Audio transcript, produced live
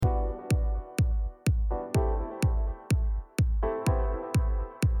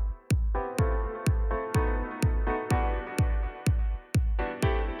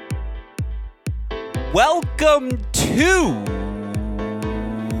Welcome to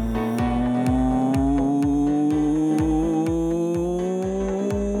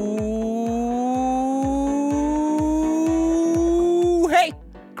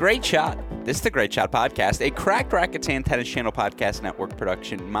Great Shot. This is the Great Shot Podcast, a Cracked Racquets and Tennis Channel Podcast Network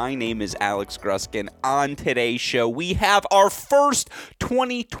production. My name is Alex Gruskin. On today's show, we have our first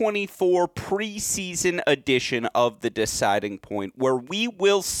 2024 preseason edition of The Deciding Point, where we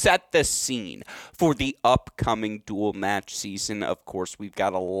will set the scene for the upcoming dual match season. Of course, we've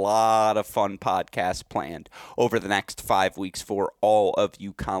got a lot of fun podcasts planned over the next 5 weeks for all of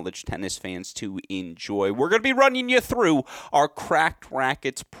you college tennis fans to enjoy. We're going to be running you through our Cracked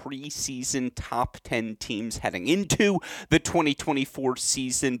Racquets preseason top 10 teams heading into the 2024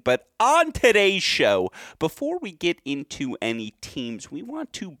 season. But on today's show, before we get into any teams, we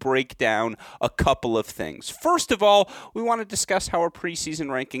want to break down a couple of things. First of all, we want to discuss how our preseason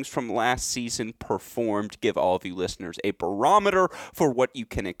rankings from last season performed, give all of you listeners a barometer for what you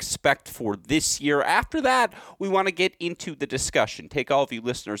can expect for this year. After that, we want to get into the discussion, take all of you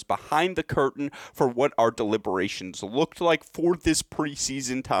listeners behind the curtain for what our deliberations looked like for this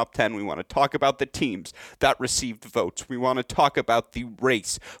preseason top 10. We want to talk about the teams that received votes. We want to talk about the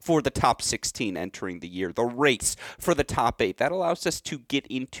race for the top 16 entering the year, the race for the top 8. That allows us to get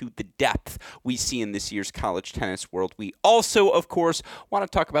into the depth we see in this year's college tennis world. We also, of course, want to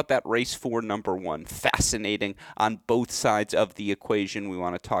talk about that race for number one. Fascinating on both sides of the equation. We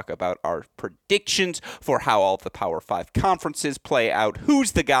want to talk about our predictions for how all the Power 5 conferences play out,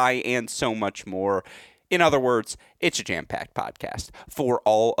 who's the guy, and so much more. In other words, it's a jam-packed podcast for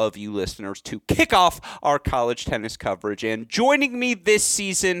all of you listeners to kick off our college tennis coverage. And joining me this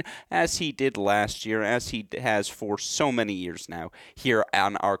season, as he did last year, as he has for so many years now here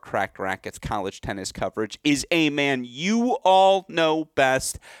on our Cracked Racquets college tennis coverage, is a man you all know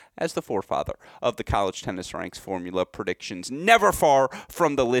best as the forefather of the college tennis ranks formula predictions, never far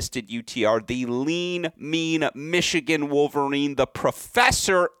from the listed UTR, the lean, mean Michigan Wolverine, the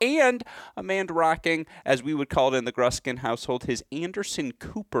professor, and a man rocking, as we would call it in the Gruskin household, his Anderson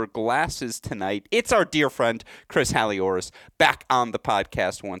Cooper glasses tonight. It's our dear friend, Chris Halioris, back on the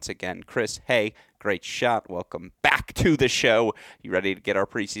podcast once again. Chris, hey, great shot. Welcome back to the show. You ready to get our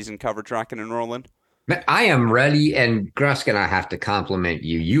preseason coverage rocking and rolling? I am ready, and Gruskin, I have to compliment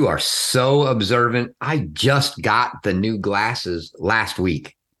you. You are so observant. I just got the new glasses last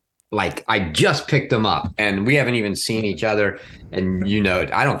week. Like, I just picked them up, and we haven't even seen each other. And, you know,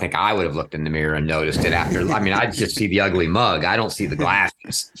 I don't think I would have looked in the mirror and noticed it after. I mean, I just see the ugly mug. I don't see the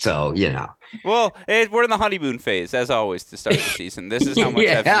glasses. So, you know. Well, we're in the honeymoon phase, as always, to start the season. This is how much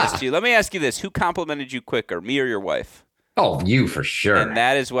I've missed you. Let me ask you this. Who complimented you quicker, me or your wife? Oh, you for sure. And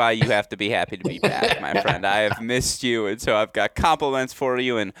that is why you have to be happy to be back, my friend. I have missed you, and so I've got compliments for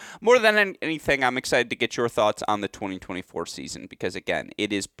you. And more than anything, I'm excited to get your thoughts on the 2024 season because, again,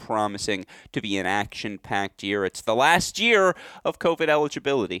 it is promising to be an action-packed year. It's the last year of COVID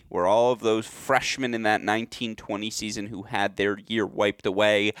eligibility, where all of those freshmen in that 1920 season who had their year wiped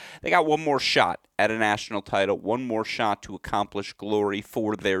away, they got one more shot at a national title, one more shot to accomplish glory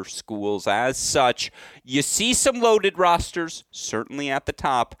for their schools. As such, you see some loaded rosters, certainly at the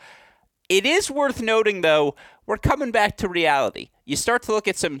top. It is worth noting, though, we're coming back to reality. You start to look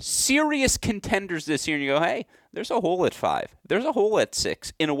at some serious contenders this year, and you go, hey, there's a hole at 5. There's a hole at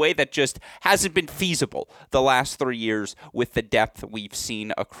 6 in a way that just hasn't been feasible the last 3 years with the depth we've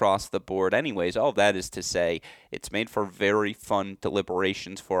seen across the board. Anyways, all that is to say, it's made for very fun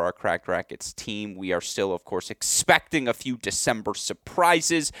deliberations for our Cracked Racquets team. We are still, of course, expecting a few December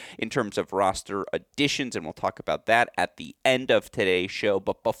surprises in terms of roster additions, and we'll talk about that at the end of today's show.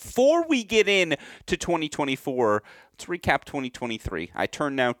 But before we get in to 2024, let's recap 2023. I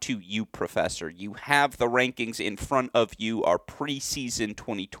turn now to you, Professor. You have the rankings in front of you, our preseason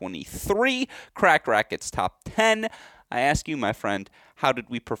 2023 Cracked Racquets top 10. I ask you, my friend, how did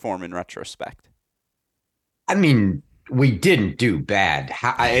we perform in retrospect? I mean, we didn't do bad.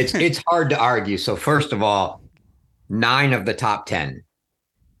 It's hard to argue. So first of all, 9 of the top 10.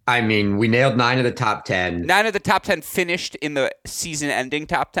 I mean, we nailed 9 of the top 10. 9 of the top 10 finished in the season-ending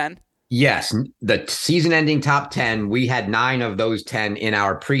top 10? Yes, the season-ending top 10, we had 9 of those 10 in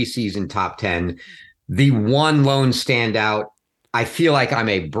our preseason top 10. The one lone standout, I feel like I'm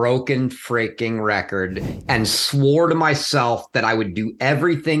a broken freaking record and swore to myself that I would do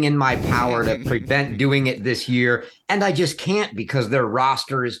everything in my power to prevent doing it this year, and I just can't because their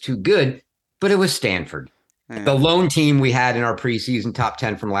roster is too good, but it was Stanford. The lone team we had in our preseason top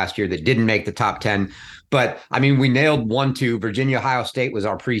 10 from last year that didn't make the top 10. But I mean, we nailed 1-2. Virginia, Ohio State was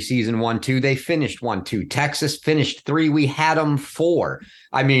our preseason 1-2. They finished 1-2. Texas finished 3. We had them 4.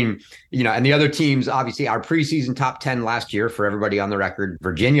 I mean, and the other teams, obviously, our preseason top 10 last year, for everybody on the record: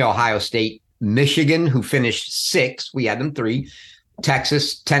 Virginia, Ohio State, Michigan, who finished 6. We had them 3.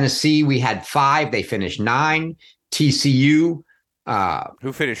 Texas, Tennessee, we had 5. They finished 9. TCU,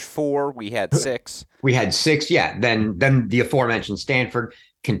 who finished 4. We had 6. We had 6. Yeah. Then the aforementioned Stanford,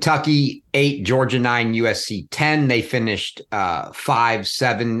 Kentucky 8, Georgia 9, USC 10. They finished 5,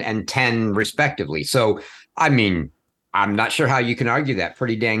 7, and 10 respectively. So, I mean, I'm not sure how you can argue that.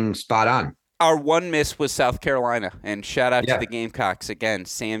 Pretty dang spot on. Our one miss was South Carolina, and shout out to the Gamecocks again.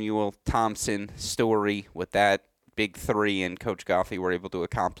 Samuel, Thompson, Story with that big 3, and Coach Goffey were able to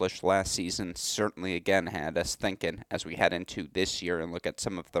accomplish last season. Certainly, again, had us thinking as we head into this year and look at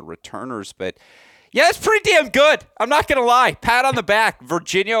some of the returners. But yeah, it's pretty damn good. I'm not going to lie. Pat on the back.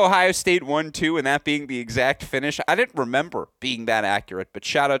 Virginia, Ohio State 1-2, and that being the exact finish. I didn't remember being that accurate, but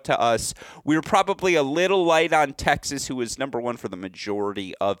shout out to us. We were probably a little light on Texas, who was number 1 for the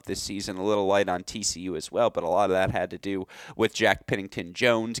majority of the season, a little light on TCU as well, but a lot of that had to do with Jack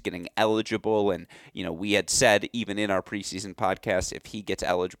Pennington-Jones getting eligible, and we had said even in our preseason podcast, if he gets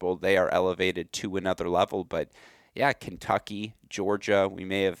eligible, they are elevated to another level. But yeah, Kentucky, Georgia, we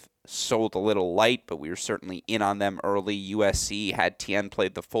may have sold a little light, but we were certainly in on them early. USC, had Tien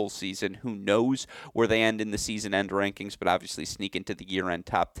played the full season, who knows where they end in the season-end rankings, but obviously sneak into the year-end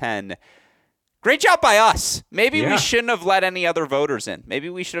top 10. Great job by us. Maybe we shouldn't have let any other voters in. Maybe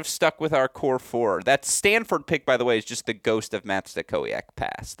we should have stuck with our core 4. That Stanford pick, by the way, is just the ghost of Matt Stakowiak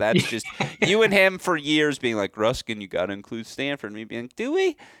pass. That's just you and him for years being like, Ruskin, you got to include Stanford. Me being like, do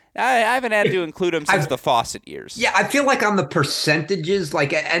we? I haven't had to include him since the Fawcett years. Yeah, I feel like on the percentages,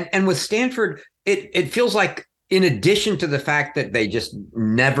 and with Stanford, it feels like, in addition to the fact that they just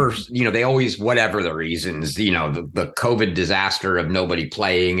never, they always, whatever the reasons, the COVID disaster of nobody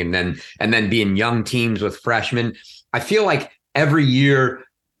playing and then being young teams with freshmen, I feel like every year,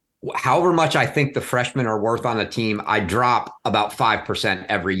 however much I think the freshmen are worth on a team, I drop about 5%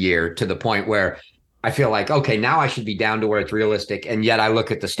 every year, to the point where I feel like, okay, now I should be down to where it's realistic. And yet I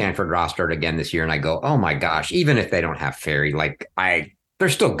look at the Stanford roster again this year and I go, oh my gosh, even if they don't have Ferry, they're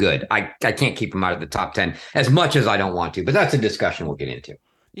still good. I can't keep them out of the top 10 as much as I don't want to, but that's a discussion we'll get into.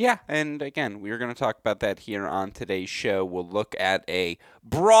 Yeah, and again, we're going to talk about that here on today's show. We'll look at a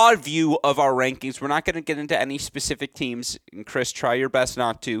broad view of our rankings. We're not going to get into any specific teams. And Chris, try your best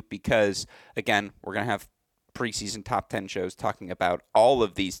not to, because, again, we're going to have preseason top 10 shows talking about all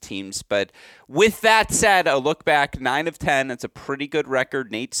of these teams. But with that said, a look back, 9 of 10. That's a pretty good record.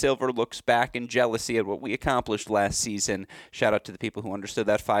 Nate Silver looks back in jealousy at what we accomplished last season. Shout out to the people who understood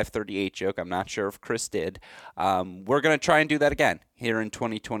that 538 joke. I'm not sure if Chris did. We're going to try and do that again here in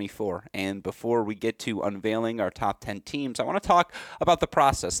 2024. And before we get to unveiling our top 10 teams, I want to talk about the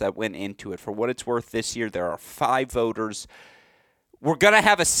process that went into it. For what it's worth, this year there are 5 voters. We're going to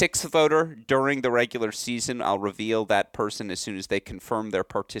have a 6th voter during the regular season. I'll reveal that person as soon as they confirm their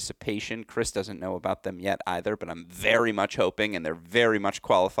participation. Chris doesn't know about them yet either, but I'm very much hoping, and they're very much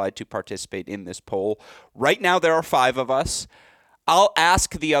qualified to participate in this poll. Right now, there are 5 of us. I'll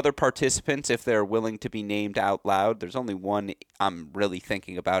ask the other participants if they're willing to be named out loud. There's only one I'm really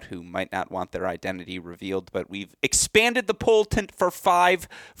thinking about who might not want their identity revealed, but we've expanded the poll for 5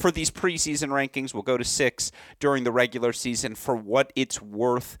 for these preseason rankings. We'll go to 6 during the regular season. For what it's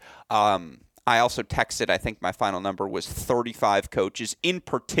worth, I also texted, I think my final number was 35 coaches. In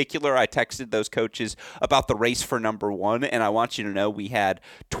particular, I texted those coaches about the race for number 1, and I want you to know we had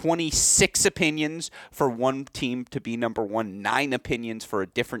 26 opinions for one team to be number 1, 9 opinions for a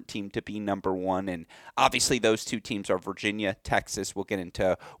different team to be number 1, and obviously those 2 teams are Virginia, Texas. We'll get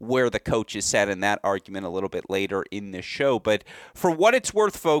into where the coaches sat in that argument a little bit later in this show, but for what it's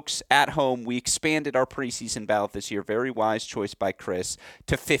worth, folks, at home, we expanded our preseason ballot this year, very wise choice by Chris,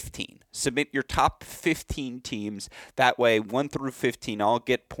 to 15. Submit your top 15 teams. That way, 1 through 15 all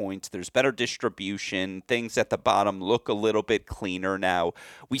get points. There's better distribution. Things at the bottom look a little bit cleaner now.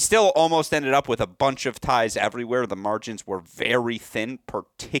 We still almost ended up with a bunch of ties everywhere. The margins were very thin,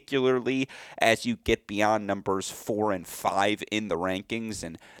 particularly as you get beyond numbers 4 and 5 in the rankings,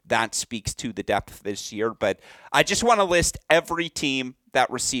 and that speaks to the depth this year. But I just want to list every team that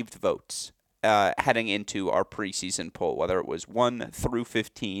received votes heading into our preseason poll, whether it was 1 through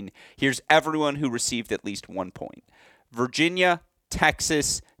 15. Here's everyone who received at least 1 point. Virginia,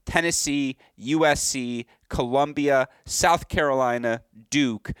 Texas, Tennessee, USC, Columbia, South Carolina,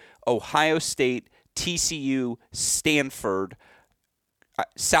 Duke, Ohio State, TCU, Stanford,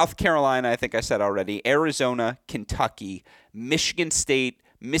 South Carolina, I think I said already, Arizona, Kentucky, Michigan State,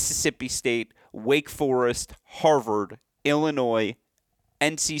 Mississippi State, Wake Forest, Harvard, Illinois,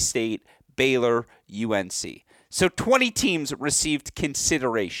 NC State, Baylor, UNC. So 20 teams received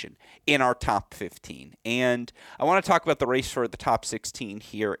consideration in our top 15. And I want to talk about the race for the top 16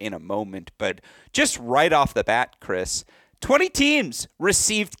 here in a moment. But just right off the bat, Chris, 20 teams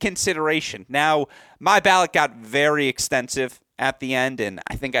received consideration. Now, my ballot got very extensive at the end, and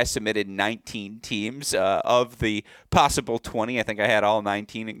I think I submitted 19 teams of the possible 20. I think I had all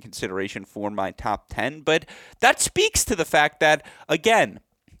 19 in consideration for my top 10. But that speaks to the fact that, again,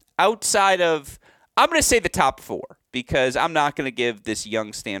 outside of, I'm going to say the top 4, because I'm not going to give this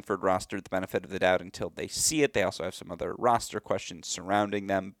young Stanford roster the benefit of the doubt until they see it. They also have some other roster questions surrounding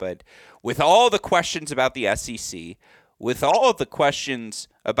them. But with all the questions about the SEC, with all of the questions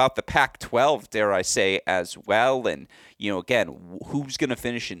about the Pac-12, dare I say, as well, and, again, who's going to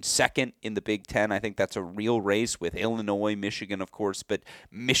finish in second in the Big Ten? I think that's a real race with Illinois, Michigan, of course, but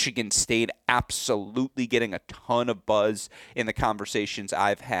Michigan State absolutely getting a ton of buzz in the conversations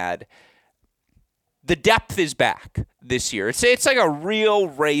I've had. The depth is back this year. It's like a real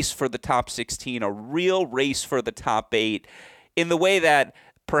race for the top 16, a real race for the top 8, in the way that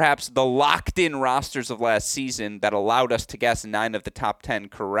perhaps the locked-in rosters of last season that allowed us to guess 9 of the top 10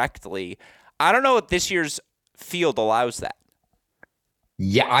 correctly. I don't know if this year's field allows that.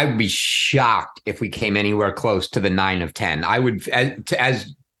 Yeah, I would be shocked if we came anywhere close to the 9 of 10. I would,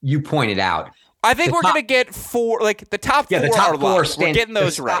 as you pointed out. I think we're going to get 4, like the top 4 are locked. We're getting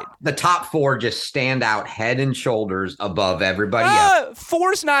those right. The top 4 just stand out head and shoulders above everybody else.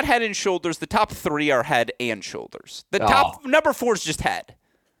 4's not head and shoulders. The top 3 are head and shoulders. The top number 4 is just head.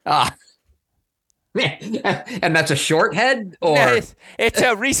 And that's a short head, or it's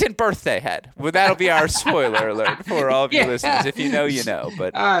a recent birthday head. Well, that'll be our spoiler alert for all of your listeners. If you know, you know.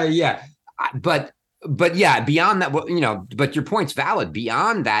 But but yeah, beyond that, but your point's valid.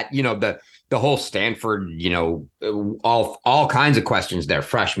 Beyond that, the whole Stanford, all kinds of questions there,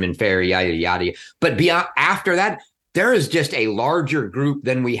 freshman fair, yada yada. But beyond after that, there is just a larger group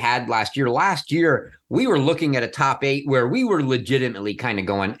than we had last year. Last year, we were looking at a top 8 where we were legitimately kind of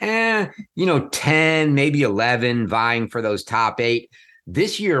going, 10, maybe 11 vying for those top 8.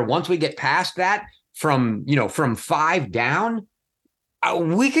 This year, once we get past that, from 5 down,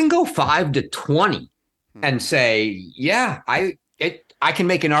 we can go 5 to 20 and say, I can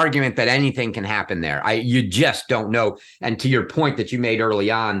make an argument that anything can happen there. You just don't know. And to your point that you made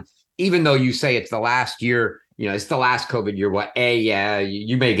early on, even though you say it's the last year, it's the last COVID year.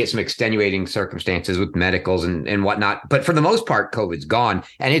 You may get some extenuating circumstances with medicals and whatnot. But for the most part, COVID's gone.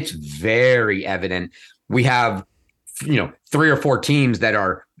 And it's very evident. We have, 3 or 4 teams that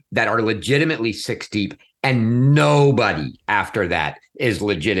are legitimately 6 deep. And nobody after that is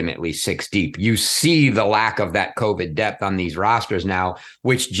legitimately 6 deep. You see the lack of that COVID depth on these rosters now,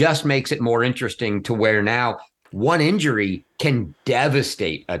 which just makes it more interesting to where now one injury can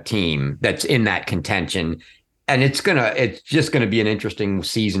devastate a team that's in that contention. And it's just gonna be an interesting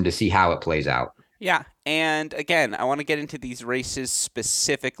season to see how it plays out. Yeah, and again, I want to get into these races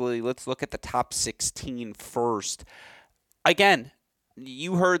specifically. Let's look at the top 16 first. Again,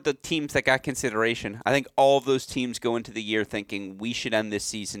 you heard the teams that got consideration. I think all of those teams go into the year thinking we should end this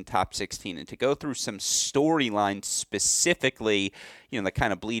season top 16. And to go through some storylines specifically, that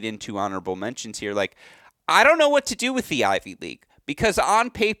kind of bleed into honorable mentions here, like, I don't know what to do with the Ivy League. Because on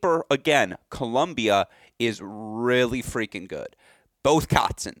paper, again, Columbia is really freaking good. Both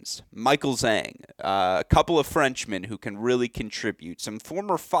Kotzens, Michael Zhang, a couple of Frenchmen who can really contribute, some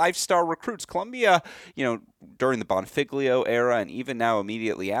former 5-star recruits. Columbia, during the Bonfiglio era and even now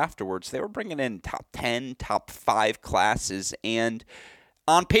immediately afterwards, they were bringing in top 10, top 5 classes. And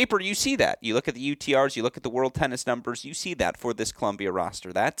on paper, you see that. You look at the UTRs, you look at the world tennis numbers, you see that for this Columbia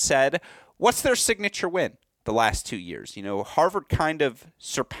roster. That said, what's their signature win? The last 2 years. Harvard kind of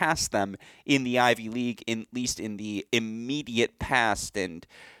surpassed them in the Ivy League, at least in the immediate past. And,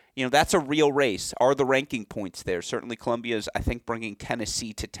 that's a real race. Are the ranking points there? Certainly Columbia's, I think, bringing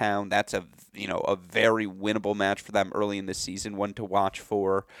Tennessee to town. That's a very winnable match for them early in the season, one to watch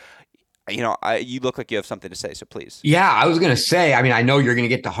for. You look like you have something to say, so please. Yeah, I was going to say, I know you're going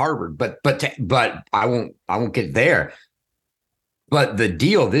to get to Harvard, but I won't get there. But the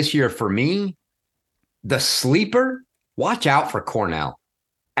deal this year for me, the sleeper, watch out for Cornell.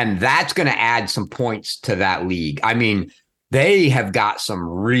 And that's going to add some points to that league. They have got some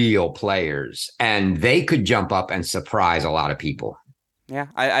real players, and they could jump up and surprise a lot of people. Yeah,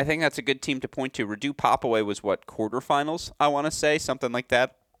 I think that's a good team to point to. Redu Popaway was quarterfinals, I want to say, something like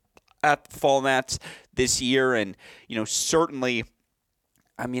that, at Fall Nats this year. And, certainly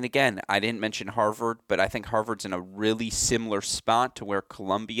I mean, again, I didn't mention Harvard, but I think Harvard's in a really similar spot to where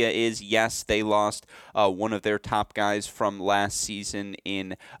Columbia is. Yes, they lost one of their top guys from last season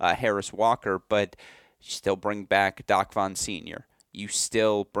in Harris Walker, but you still bring back Doc Von Senior. You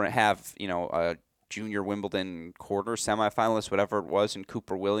still have, a junior Wimbledon quarter semifinalist, whatever it was, in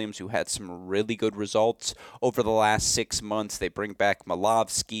Cooper Williams, who had some really good results over the last 6 months. They bring back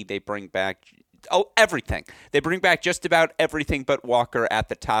Malovsky. They bring back everything. They bring back just about everything but Walker at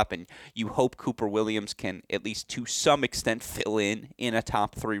the top, and you hope Cooper Williams can, at least to some extent, fill in a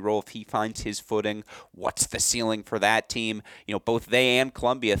top 3 role if he finds his footing. What's the ceiling for that team? Both they and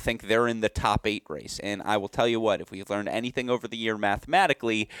Columbia think they're in the top 8 race, and I will tell you what, if we've learned anything over the year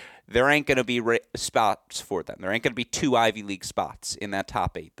mathematically, there ain't going to be spots for them. There ain't going to be 2 Ivy League spots in that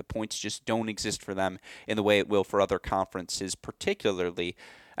top 8. The points just don't exist for them in the way it will for other conferences, particularly.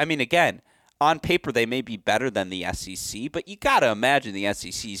 I mean, again, on paper, they may be better than the SEC, but you got to imagine the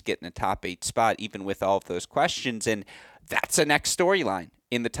SEC is getting a top 8 spot, even with all of those questions, and that's a next storyline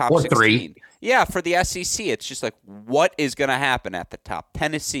in the top 16. 3. Yeah, for the SEC, it's just like, what is going to happen at the top?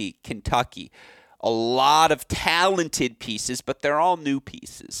 Tennessee, Kentucky, a lot of talented pieces, but they're all new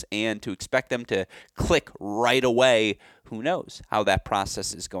pieces, and to expect them to click right away, who knows how that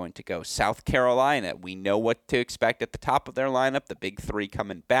process is going to go. South Carolina, we know what to expect at the top of their lineup, the big 3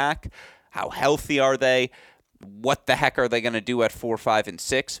 coming back. How healthy are they? What the heck are they going to do at 4, 5, and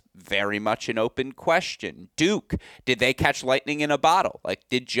 6? Very much an open question. Duke, did they catch lightning in a bottle? Like,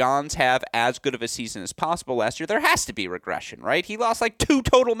 did Johns have as good of a season as possible last year? There has to be regression, right? He lost like 2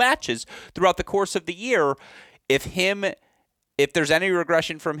 total matches throughout the course of the year. If there's any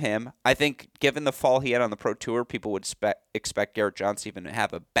regression from him, I think given the fall he had on the Pro Tour, people would expect Garrett Johnson even to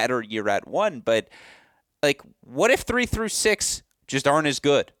have a better year at 1. But, like, what if 3 through 6 just aren't as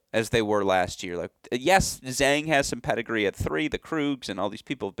good as they were last year? Like, yes, Zhang has some pedigree at 3, the Krugs and all these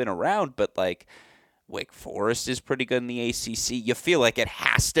people have been around, but like Wake Forest is pretty good in the ACC. You feel like it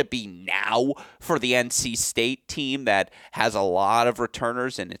has to be now for the NC State team that has a lot of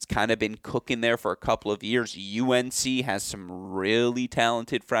returners and it's kind of been cooking there for a couple of years. UNC has some really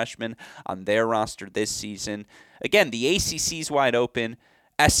talented freshmen on their roster this season. Again, the ACC is wide open.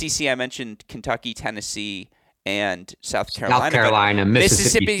 SEC, I mentioned Kentucky, Tennessee, and South Carolina.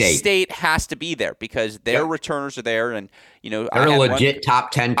 Mississippi State has to be there because their returners are there, and they're a legit top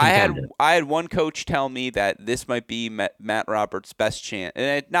 10 contender. I had one coach tell me that this might be Matt Roberts' best chance, and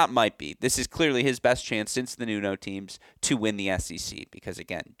it not might be. This is clearly his best chance since the Nuno teams to win the SEC because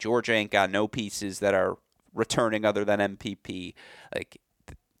again, Georgia ain't got no pieces that are returning other than MPP. Like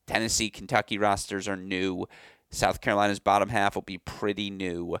Tennessee, Kentucky rosters are new. South Carolina's bottom half will be pretty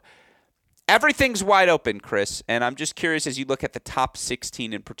new. Everything's wide open, Chris, and I'm just curious, as you look at the top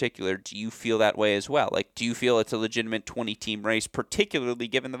 16 in particular, do you feel that way as well? Like, do you feel it's a legitimate 20-team race, particularly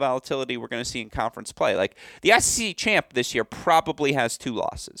given the volatility we're going to see in conference play? Like, the SEC champ this year probably has 2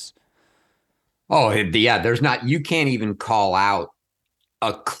 losses. Oh, yeah, you can't even call out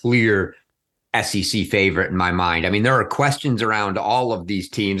a clear SEC favorite in my mind. I mean, there are questions around all of these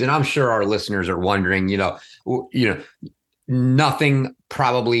teams, and I'm sure our listeners are wondering, nothing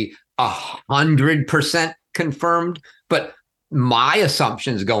probably 100% confirmed, but my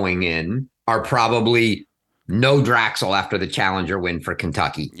assumptions going in are probably no Draxel after the Challenger win for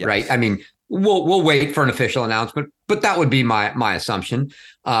Kentucky, yes. Right? I mean, we'll wait for an official announcement, but that would be my assumption,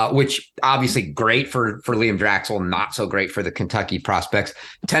 which obviously great for Liam Draxel, not so great for the Kentucky prospects.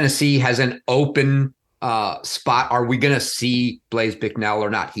 Tennessee has an open spot. Are we going to see Blaise Bicknell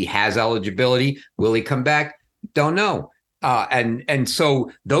or not? He has eligibility. Will he come back? Don't know. And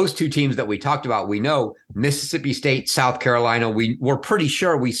so those 2 teams that we talked about, we know Mississippi State, South Carolina, we're pretty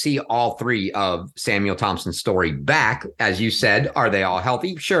sure we see all 3 of Samuel Thompson's story back. As you said, are they all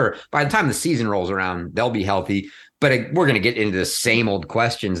healthy? Sure. By the time the season rolls around, they'll be healthy. But we're going to get into the same old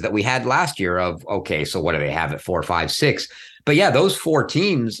questions that we had last year of, okay, so what do they have at 4, 5, 6? But yeah, those 4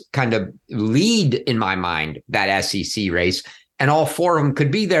 teams kind of lead in my mind that SEC race, and all 4 of them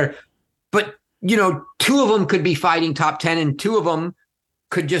could be there. But 2 of them could be fighting top 10 and 2 of them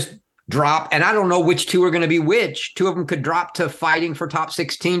could just drop. And I don't know which 2 are going to be which. 2 of them could drop to fighting for top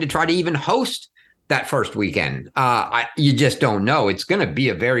 16 to try to even host that first weekend. You just don't know. It's going to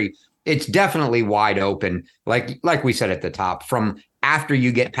be it's definitely wide open. Like we said at the top, from after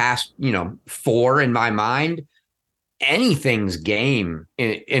you get past, 4 in my mind, anything's game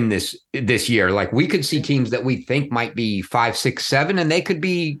in this year. Like we could see teams that we think might be 5, 6, 7, and they could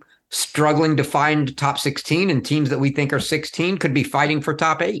be struggling to find top 16, and teams that we think are 16 could be fighting for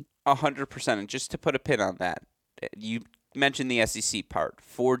top 8. 100%. And just to put a pin on that, you mentioned the SEC part.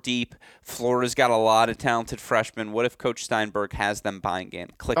 4 deep. Florida's got a lot of talented freshmen. What if Coach Steinberg has them buying in,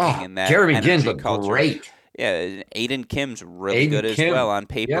 clicking in that Jeremy energy Ginn's look culture? great. Yeah, Aiden Kim's really good as well on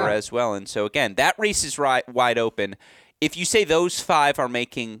paper as well. And so, again, that race is wide open. If you say those 5 are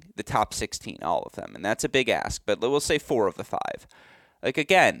making the top 16, all of them, and that's a big ask, but we'll say 4 of the 5. Like,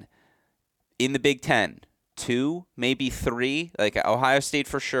 again, in the Big Ten, 2, maybe 3, like Ohio State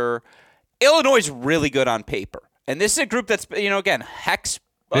for sure. Illinois is really good on paper. And this is a group that's, again, Hex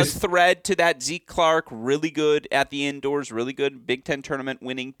a thread to that. Zeke Clark, really good at the indoors, really good Big Ten tournament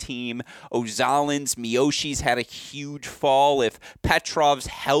winning team. Ozalins, Miyoshi's had a huge fall. If Petrov's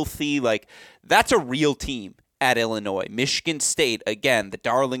healthy, like, that's a real team at Illinois. Michigan State, again, the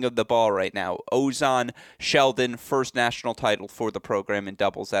darling of the ball right now. Ozan Sheldon, first national title for the program in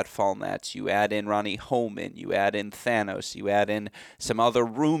doubles at Fall Nats. You add in Ronnie Holman. You add in Thanos. You add in some other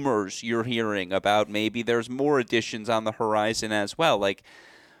rumors you're hearing about maybe there's more additions on the horizon as well. Like,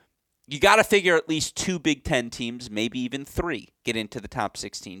 you got to figure at least 2 Big Ten teams, maybe even 3, get into the top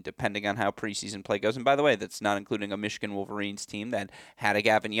 16, depending on how preseason play goes. And by the way, that's not including a Michigan Wolverines team that had a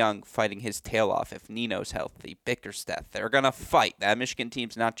Gavin Young fighting his tail off. If Nino's healthy, Bickerstaff, they're going to fight. That Michigan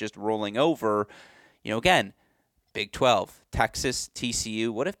team's not just rolling over. Again, Big 12, Texas, TCU.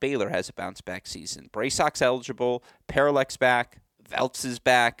 What if Baylor has a bounce-back season? Braysock's eligible, Paralek's back, Veltz is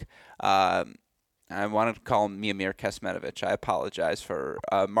back. I wanted to call him Miomir Kesmetovic. I apologize for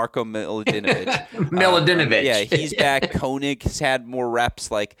Marko Miladinovic. Miladinovic. Yeah, he's back. Koenig has had more reps.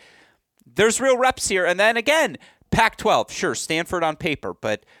 Like, there's real reps here. And then again, Pac-12, sure, Stanford on paper,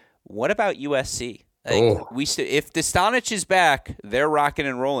 but what about USC? Like, if Dostanich is back, they're rocking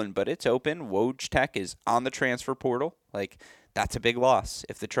and rolling, but it's open. Woj Tech is on the transfer portal. Like, that's a big loss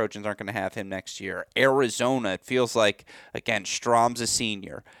if the Trojans aren't going to have him next year. Arizona, it feels like, again, Strom's a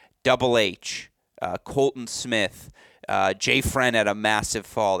senior. Double H. Colton Smith, Jay Friend at a massive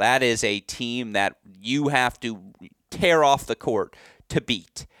fall. That is a team that you have to tear off the court to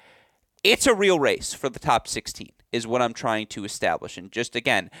beat. It's a real race for the top 16 is what I'm trying to establish. And just,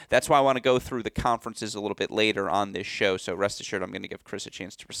 again, that's why I want to go through the conferences a little bit later on this show. So rest assured I'm going to give Chris a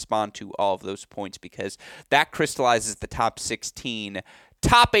chance to respond to all of those points because that crystallizes the top 16.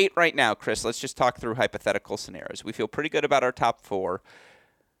 Top 8 right now, Chris. Let's just talk through hypothetical scenarios. We feel pretty good about our top 4.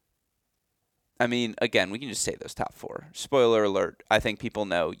 I mean, again, we can just say those top 4. Spoiler alert, I think people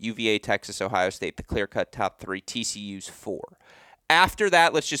know. UVA, Texas, Ohio State, the clear-cut top 3. TCU's 4. After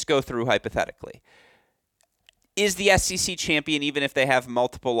that, let's just go through hypothetically. Is the SEC champion, even if they have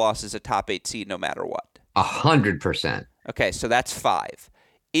multiple losses, a top 8 seed no matter what? 100%. Okay, so that's 5.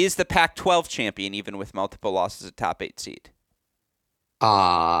 Is the Pac-12 champion, even with multiple losses, a top 8 seed?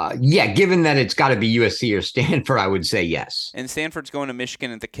 Yeah, given that it's got to be USC or Stanford, I would say yes. And Stanford's going to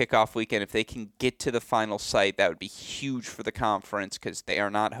Michigan at the kickoff weekend. If they can get to the final site, that would be huge for the conference because they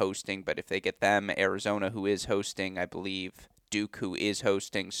are not hosting. But if they get them, Arizona, who is hosting, I believe, Duke, who is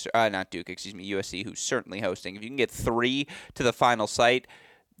hosting, not Duke, USC, who's certainly hosting. If you can get 3 to the final site,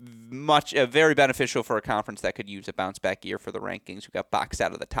 very beneficial for a conference that could use a bounce-back year for the rankings. We got boxed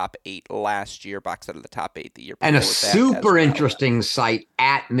out of the top 8 last year, boxed out of the top 8 the year before. And a super interesting site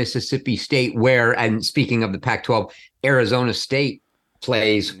at Mississippi State where, and speaking of the Pac-12, Arizona State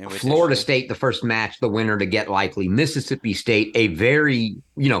plays Florida State the first match, the winner to get likely. Mississippi State, a very,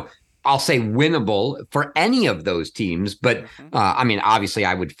 I'll say winnable for any of those teams. But, I mean, obviously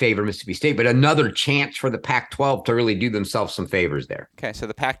I would favor Mississippi State, but another chance for the Pac-12 to really do themselves some favors there. Okay, so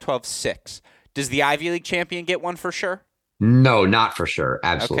the Pac-12 6. Does the Ivy League champion get one for sure? No, not for sure.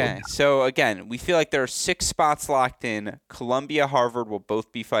 Absolutely. Okay, so again, we feel like there are 6 spots locked in. Columbia, Harvard will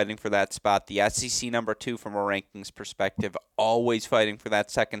both be fighting for that spot. The SEC number 2 from a rankings perspective, always fighting for that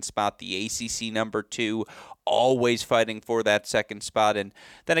second spot. The ACC number 2, always fighting for that second spot. And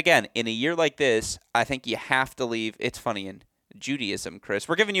then again, in a year like this, I think you have to leave. It's funny in Judaism, Chris.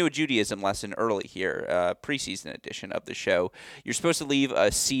 We're giving you a Judaism lesson early here, preseason edition of the show. You're supposed to leave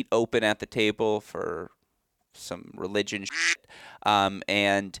a seat open at the table for some religion shit.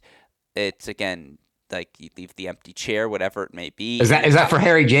 And it's, again, like you leave the empty chair, whatever it may be. Is that for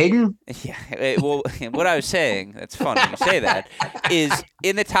Harry Jaden? Yeah. Well, what I was saying, that's funny you say that, is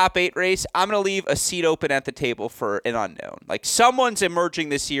in the top 8 race, I'm going to leave a seat open at the table for an unknown. Like, someone's emerging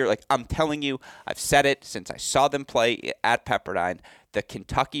this year. Like, I'm telling you, I've said it since I saw them play at Pepperdine. The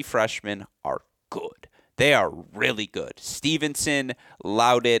Kentucky freshmen are good. They are really good. Stevenson,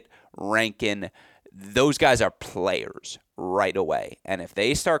 Laudit, Rankin, those guys are players right away. And if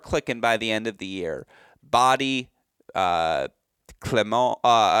they start clicking by the end of the year, Body, not Clement,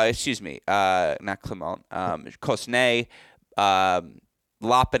 Cosnay,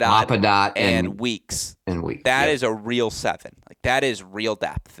 Lapadot and Weeks. That yep. is a real 7. Like, that is real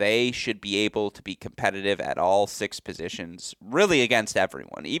depth. They should be able to be competitive at all 6 positions, really against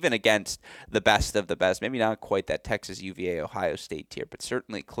everyone, even against the best of the best. Maybe not quite that Texas, UVA, Ohio State tier, but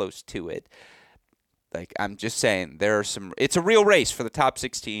certainly close to it. Like, I'm just saying, it's a real race for the top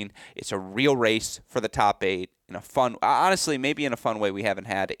 16. It's a real race for the top 8 in a fun, honestly, maybe in a fun way we haven't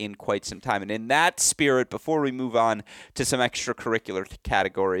had in quite some time. And in that spirit, before we move on to some extracurricular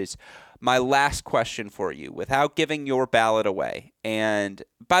categories, my last question for you, without giving your ballot away. And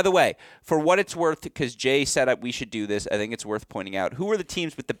by the way, for what it's worth, because Jay said we should do this, I think it's worth pointing out, who are the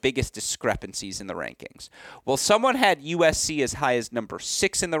teams with the biggest discrepancies in the rankings? Well, someone had USC as high as number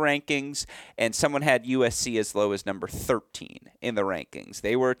 6 in the rankings, and someone had USC as low as number 13 in the rankings.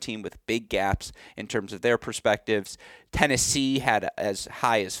 They were a team with big gaps in terms of their perspectives. Tennessee had as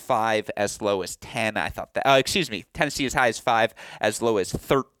high as 5, as low as 10. I thought that, Tennessee as high as 5, as low as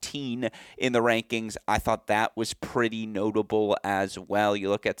 13 in the rankings. I thought that was pretty notable as well. You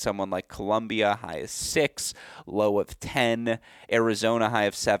look at someone like Columbia, high as 6, low of 10. Arizona, high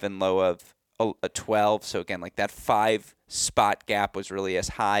of 7, low of 12. So again, like that 5 spot gap was really as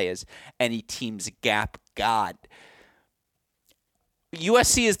high as any team's gap got.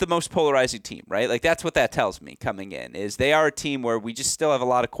 USC is the most polarizing team, right? Like, that's what that tells me coming in, is they are a team where we just still have a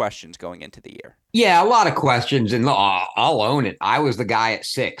lot of questions going into the year. Yeah, a lot of questions, and I'll own it. I was the guy at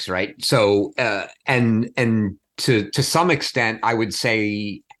 6, right? So, and to some extent, I would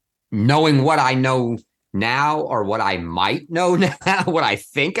say, knowing what I know now, or what I might know now, what I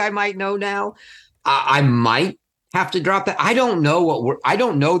think I might know now, I might have to drop that. I don't know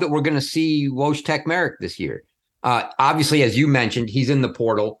that we're going to see Wojtek Merrick this year. Obviously, as you mentioned, he's in the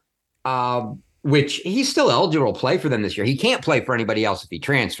portal, which he's still eligible to play for them this year. He can't play for anybody else if he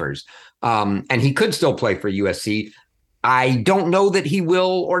transfers, and he could still play for USC. I don't know that he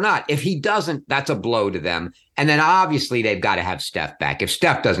will or not. If he doesn't, that's a blow to them. And then obviously they've got to have Steph back. If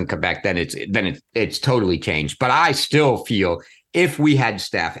Steph doesn't come back, then it's totally changed. But I still feel if we had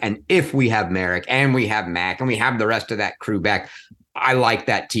Steph, and if we have Merrick, and we have Mac, and we have the rest of that crew back, I like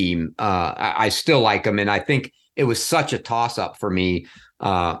that team. I still like them, and I think it was such a toss-up for me.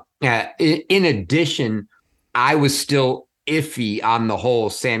 In addition, I was still iffy on the whole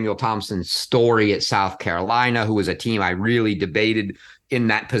Samuel Thompson story at South Carolina, who was a team I really debated in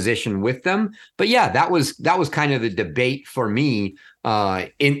that position with them. But yeah, that was kind of the debate for me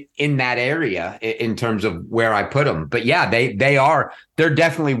in that area in terms of where I put them. But yeah, they're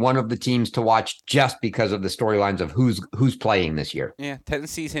definitely one of the teams to watch just because of the storylines of who's playing this year. Yeah,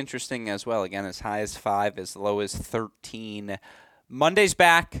 Tennessee's interesting as well. Again, as high as 5, as low as 13. Monday's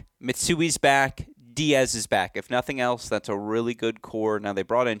back, Mitsui's back, Diaz is back. If nothing else, that's a really good core. Now, they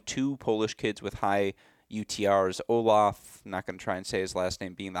brought in 2 Polish kids with high UTRs. Olaf, I'm not going to try and say his last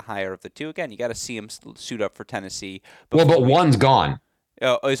name, being the higher of the 2. Again, you got to see him suit up for Tennessee. But one's gone.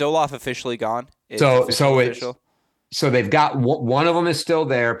 Is Olaf officially gone? So they've got one of them is still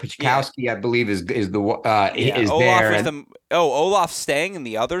there. Pichkowski, yeah. I believe, is Olaf there. Olaf's staying and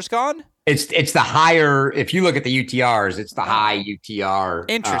the other's gone? It's the higher. If you look at the UTRs, it's the high UTR.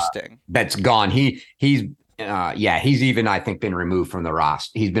 Interesting. That's gone. He's even, I think, been removed from the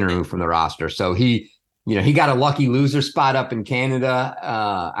roster. He's been removed from the roster. So he got a lucky loser spot up in Canada.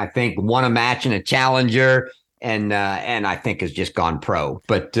 I think won a match in a challenger, and I think has just gone pro.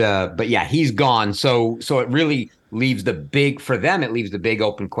 But yeah, he's gone. So it really leaves the big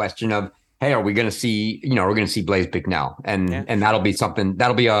open question of, hey, are we going to see Blaise Bicknell, and that'll be something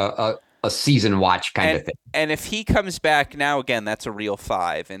that'll be a season watch kind of thing. And if he comes back now, again, that's a real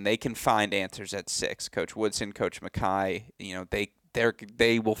 5, and they can find answers at 6. Coach Woodson, Coach Mackay,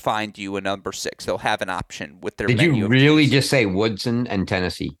 they will find you a number 6. They'll have an option with their menu. Did you really just say Woodson and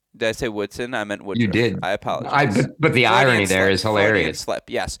Tennessee? Did I say Woodson? I meant Woodruff. You did. I apologize. But the irony there is hilarious. Slip.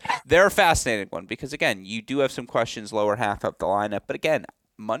 Yes. They're a fascinating one because, again, you do have some questions lower half of the lineup. But, again,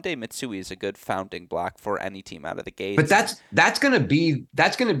 Monday Mitsui is a good founding block for any team out of the gate. But that's going to be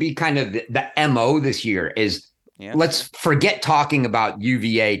kind of the MO this year is let's forget talking about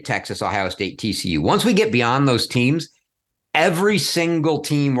UVA, Texas, Ohio State, TCU. Once we get beyond those teams, every single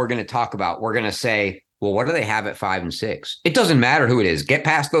team we're going to talk about, we're going to say, well, what do they have at 5 and 6? It doesn't matter who it is. Get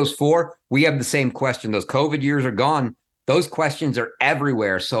past those 4. We have the same question. Those COVID years are gone. Those questions are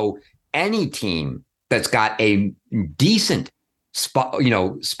everywhere. So any team that's got a decent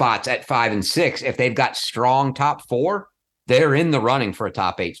spots at 5 and 6, if they've got strong top 4, they're in the running for a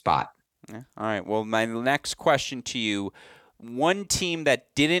top 8 spot. Yeah. All right. Well, my next question to you, one team that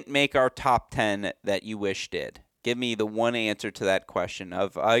didn't make our top 10 that you wish did. Give me the one answer to that question.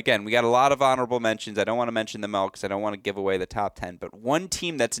 Again, we got a lot of honorable mentions. I don't want to mention them all because I don't want to give away the top 10. But one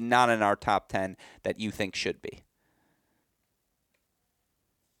team that's not in our top 10 that you think should be.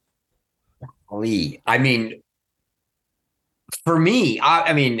 I mean, for me,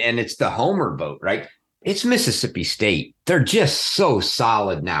 I mean, and it's the Homer vote, right? It's Mississippi State. They're just so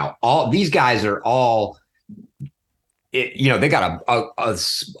solid now. All these guys are all, they got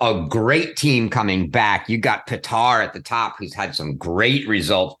a great team coming back. You got Pitar at the top, who's had some great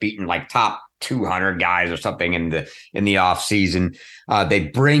results, beating like top 200 guys or something in the offseason. They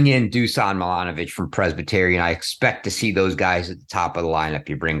bring in Dusan Milanovic from Presbyterian. I expect to see those guys at the top of the lineup.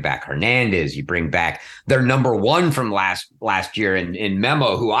 You bring back Hernandez. You bring back their number one from last year in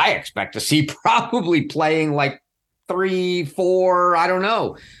Memo, who I expect to see probably playing like 3, 4, I don't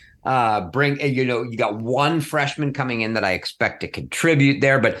know. You got one freshman coming in that I expect to contribute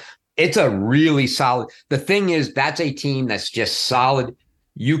there, but it's a really solid. The thing is, that's a team that's just solid.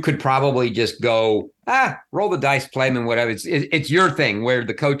 You could probably just go, roll the dice, play them in whatever. It's your thing where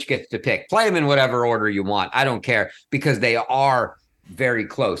the coach gets to pick. Play them in whatever order you want. I don't care because they are very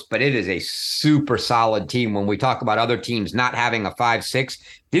close, but it is a super solid team. When we talk about other teams not having a 5-6,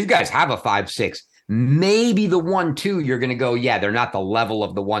 these guys have a 5-6. Maybe the 1-2, you're going to go, they're not the level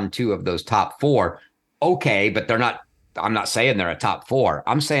of the 1-2 of those top 4. Okay, but they're not. I'm not saying they're a top 4.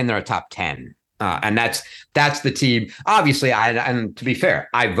 I'm saying they're a top 10. And that's the team. Obviously, and to be fair,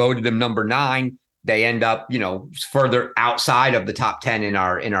 I voted them number 9. They end up, further outside of the top 10 in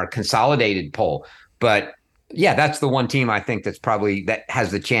our consolidated poll. But that's the one team I think that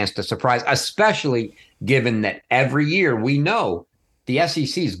has the chance to surprise, especially given that every year we know the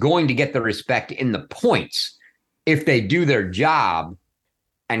SEC is going to get the respect in the points if they do their job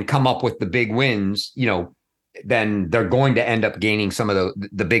and come up with the big wins, then they're going to end up gaining some of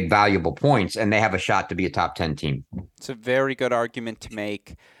the big valuable points, and they have a shot to be a top 10 team. It's a very good argument to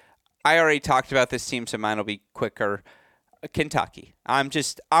make. I already talked about this team, so mine will be quicker. Kentucky. I'm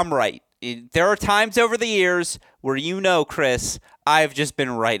right. There are times over the years where Chris, I've just been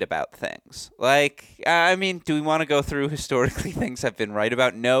right about things. Like, I mean, do we want to go through historically things I've been right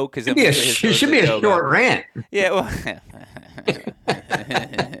about? No, because it should be a short rant. Yeah, well,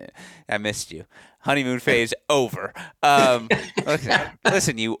 I missed you. Honeymoon phase over.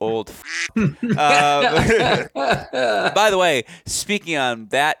 Listen, you old. By the way, speaking on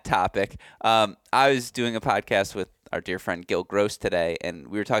that topic, I was doing a podcast with our dear friend Gil Gross today, and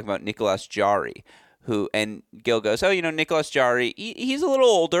we were talking about Nicolas Jarry, and Gil goes, Nicolas Jarry, he's a little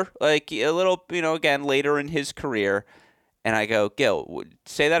older, like a little, again, later in his career. And I go, Gil,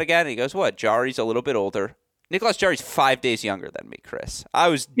 say that again. And he goes, what? Jarry's a little bit older. Nicolas Jarry's 5 days younger than me, Chris. I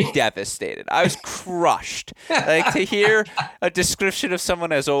was devastated. I was crushed. Like, to hear a description of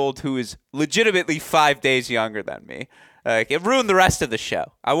someone as old who is legitimately 5 days younger than me. It ruined the rest of the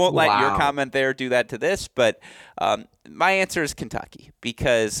show. I won't let your comment there do that to this, but my answer is Kentucky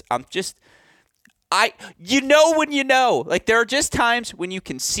because I'm just when you know. Like, there are just times when you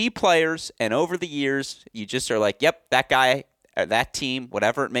can see players, and over the years, you just are like, yep, that guy, or that team,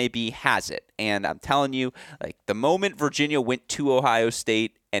 whatever it may be, has it. And I'm telling you, like, the moment Virginia went to Ohio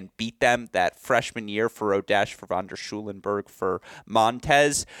State and beat them that freshman year for Odesh, for Von der Schulenberg, for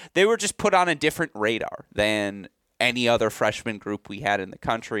Montez, they were just put on a different radar than any other freshman group we had in the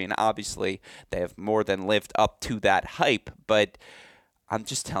country. And obviously, they have more than lived up to that hype. But I'm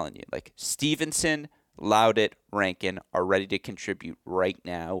just telling you, like, Stevenson, Loudet, Rankin are ready to contribute right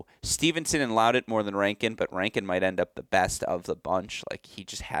now. Stevenson and Loudet more than Rankin, but Rankin might end up the best of the bunch. Like, he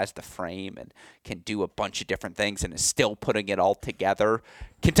just has the frame and can do a bunch of different things and is still putting it all together.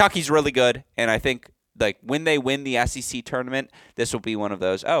 Kentucky's really good, and I think, like, when they win the SEC tournament, this will be one of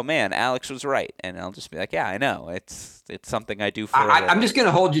those, oh, man, Alex was right. And I'll just be like, yeah, I know. It's something I do for I'm just going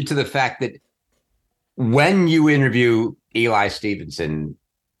to hold you to the fact that when you interview Eli Stevenson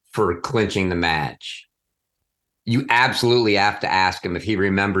for clinching the match, you absolutely have to ask him if he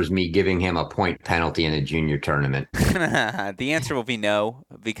remembers me giving him a point penalty in a junior tournament. The answer will be no,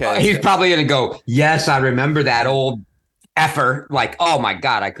 because he's probably going to go, yes, I remember that old effer. Like, oh my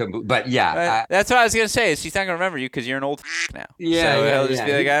God, I couldn't. But yeah. That's what I was going to say is he's not going to remember you because you're an old now. Yeah. So he'll just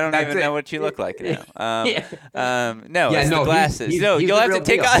be like, I don't even know what you look like now. The glasses. You'll have to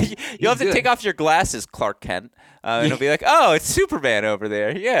take off. You'll have to take off your glasses, Clark Kent. And it'll be like, oh, it's Superman over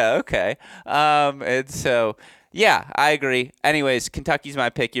there. Yeah, okay. And so, yeah, I agree. Anyways, Kentucky's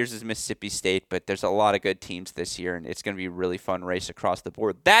my pick. Yours is Mississippi State, but there's a lot of good teams this year, and it's going to be a really fun race across the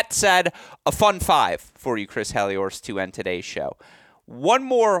board. That said, a fun 5 for you, Chris Halioris, to end today's show. One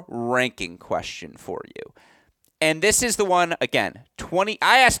more ranking question for you. And this is the one, again,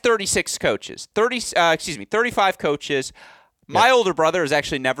 I asked 36 coaches, 35 coaches. My older brother has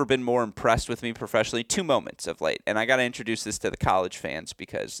actually never been more impressed with me professionally. 2 moments of late. And I got to introduce this to the college fans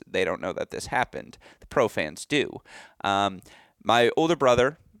because they don't know that this happened. The pro fans do. My older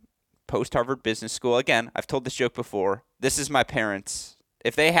brother, post-Harvard Business School. Again, I've told this joke before. This is my parents.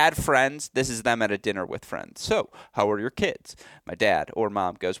 If they had friends, this is them at a dinner with friends. So, how are your kids? My dad or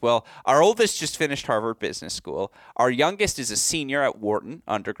mom goes, well, our oldest just finished Harvard Business School. Our youngest is a senior at Wharton,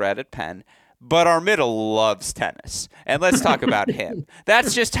 undergrad at Penn. But our middle loves tennis. And let's talk about him.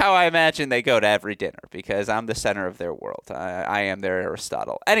 That's just how I imagine they go to every dinner because I'm the center of their world. I am their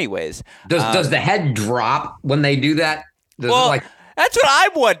Aristotle. Anyways. Does the head drop when they do that? That's what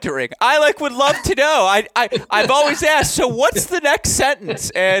I'm wondering. I would love to know. I've always asked, so what's the next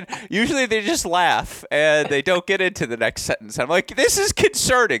sentence? And usually they just laugh and they don't get into the next sentence. I'm like, this is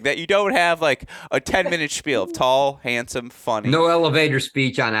concerning that you don't have a 10-minute spiel of tall, handsome, funny. No elevator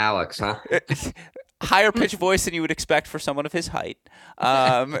speech on Alex, huh? Higher pitch voice than you would expect for someone of his height.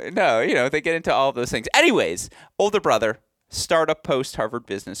 No, they get into all of those things. Anyways, older brother. Startup post Harvard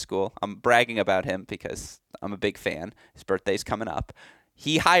Business School. I'm bragging about him because I'm a big fan. His birthday's coming up.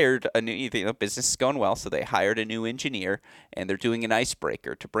 He hired a new, business is going well, so they hired a new engineer, and they're doing an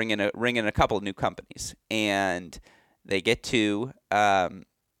icebreaker to bring in a couple of new companies. And they get to,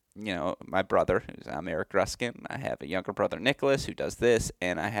 my brother, I'm Eric Gruskin. I have a younger brother, Nicholas, who does this,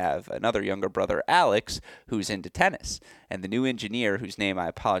 and I have another younger brother, Alex, who's into tennis. And the new engineer, whose name I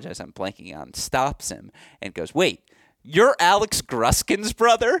apologize, I'm blanking on, stops him and goes, wait, you're Alex Gruskin's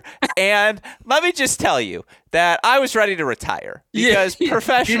brother? And let me just tell you that I was ready to retire because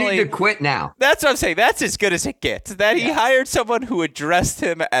professionally... You need to quit now. That's what I'm saying. That's as good as it gets. That he hired someone who addressed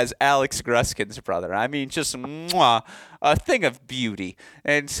him as Alex Gruskin's brother. I mean, just a thing of beauty.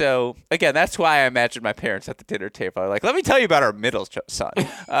 And so, again, that's why I imagine my parents at the dinner table are like, let me tell you about our middle son.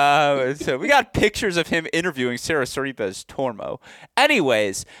 So we got pictures of him interviewing Sarah Sariba's Tormo.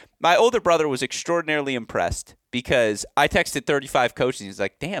 Anyways, my older brother was extraordinarily impressed because I texted 35 coaches. And he's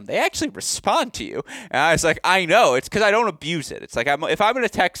like, damn, they actually respond to you. And I was like, I know. It's because I don't abuse it. It's like if I'm going to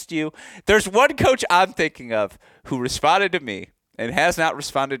text you, there's one coach I'm thinking of who responded to me and has not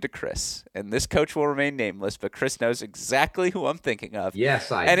responded to Chris. And this coach will remain nameless, but Chris knows exactly who I'm thinking of.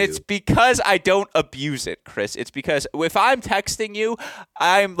 Yes, I do. And it's because I don't abuse it, Chris. It's because if I'm texting you,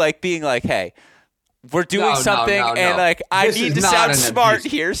 I'm being like, hey, we're doing something, and I need to sound smart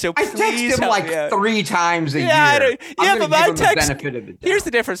here. So please, I text him 3 times a year. But my text. Here's the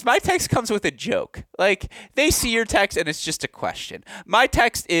difference: my text comes with a joke. They see your text, and it's just a question. My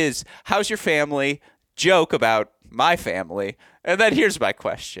text is, "How's your family?" Joke about my family, and then here's my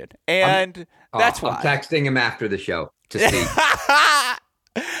question, and that's why I'm texting him after the show to see.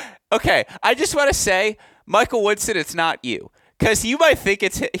 Okay, I just want to say, Michael Woodson, it's not you. Because he might think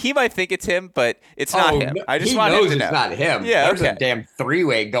it's him, but it's not him. I just want him to know. It's not him. Yeah, there's a damn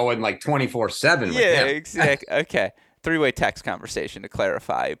 3-way going 24/7 with him. Yeah, exactly. Okay, 3-way text conversation to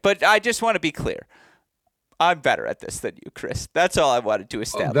clarify. But I just want to be clear. I'm better at this than you, Chris. That's all I wanted to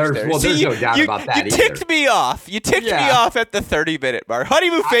establish there. There's no doubt about that You ticked me off. You ticked me off at the 30-minute mark.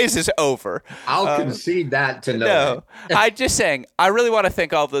 Honeymoon phase is over. I'll concede that to no. I'm just saying, I really want to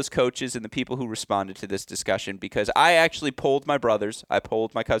thank all of those coaches and the people who responded to this discussion because I actually polled my brothers. I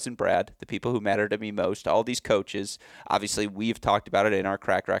polled my cousin Brad, the people who matter to me most, all these coaches. Obviously, we've talked about it in our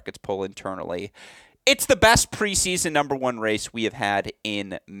Crack Rackets poll internally. It's the best preseason number 1 race we have had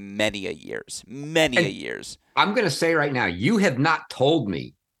in many a years. I'm going to say right now, you have not told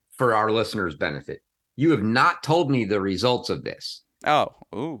me, for our listeners' benefit, you have not told me the results of this.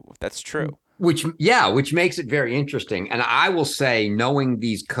 Oh, that's true. Which makes it very interesting. And I will say, knowing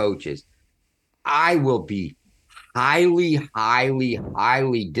these coaches, I will be highly, highly,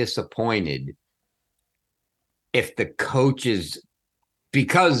 highly disappointed if the coaches,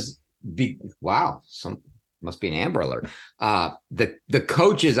 must be an Amber Alert. The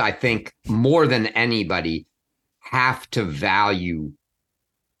coaches, I think, more than anybody, have to value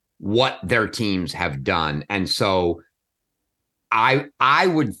what their teams have done. And so I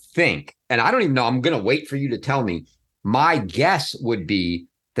would think, and I don't even know, I'm going to wait for you to tell me, my guess would be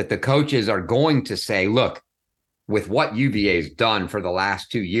that the coaches are going to say, look, with what UVA's done for the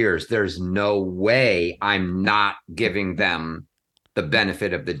last 2 years, there's no way I'm not giving them the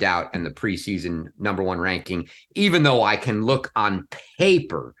benefit of the doubt and the preseason number 1 ranking, even though I can look on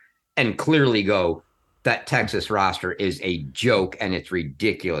paper and clearly go, that Texas roster is a joke and it's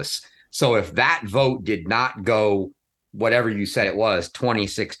ridiculous. So if that vote did not go, whatever you said it was,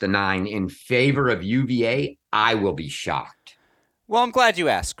 26-9 in favor of UVA, I will be shocked. Well, I'm glad you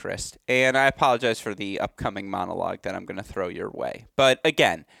asked, Chris, and I apologize for the upcoming monologue that I'm going to throw your way. But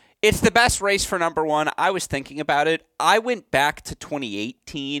again, it's the best race for number one. I was thinking about it. I went back to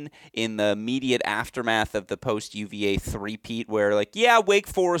 2018 in the immediate aftermath of the post-UVA three-peat where, Wake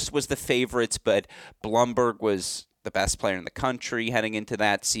Forest was the favorites, but Blumberg was the best player in the country heading into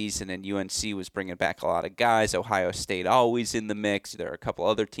that season, and UNC was bringing back a lot of guys. Ohio State always in the mix. There are a couple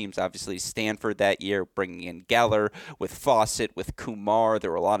other teams, obviously Stanford that year, bringing in Geller with Fawcett, with Kumar.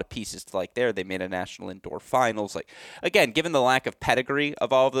 There were a lot of pieces to like there. They made a national indoor finals. Again, given the lack of pedigree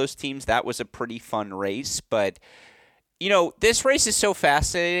of all of those teams, that was a pretty fun race. But, this race is so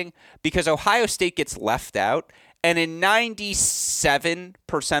fascinating because Ohio State gets left out. And in 97%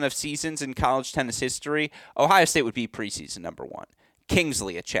 of seasons in college tennis history, Ohio State would be preseason number one.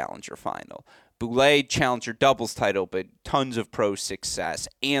 Kingsley, a challenger final. Boulay, challenger doubles title, but tons of pro success.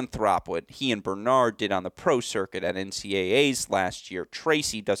 Anthrop, what he and Bernard did on the pro circuit at NCAAs last year.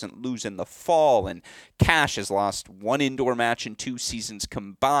 Tracy doesn't lose in the fall, and Cash has lost one indoor match in 2 seasons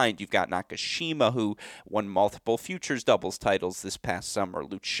combined. You've got Nakashima, who won multiple futures doubles titles this past summer.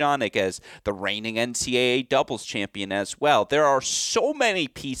 Luchanik as the reigning NCAA doubles champion as well. There are so many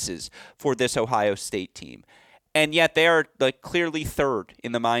pieces for this Ohio State team. And yet they are clearly third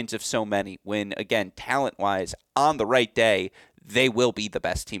in the minds of so many when, again, talent-wise, on the right day, they will be the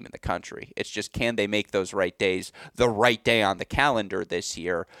best team in the country. It's just, can they make those right days the right day on the calendar this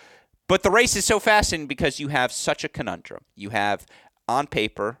year? But the race is so fascinating because you have such a conundrum. You have, on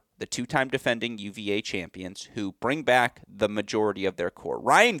paper, the 2-time defending UVA champions who bring back the majority of their core.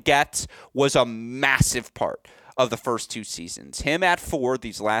 Ryan Getz was a massive part of the first 2 seasons. Him at 4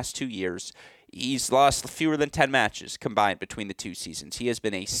 these last 2 years. He's lost fewer than 10 matches combined between the 2 seasons. He has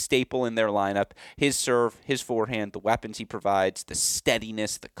been a staple in their lineup. His serve, his forehand, the weapons he provides, the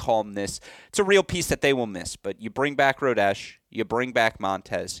steadiness, the calmness. It's a real piece that they will miss. But you bring back Rodesh, you bring back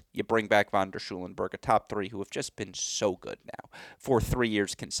Montez, you bring back Von der Schulenberg, a top 3 who have just been so good now for 3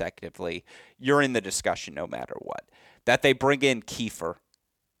 years consecutively. You're in the discussion no matter what. That they bring in Kiefer,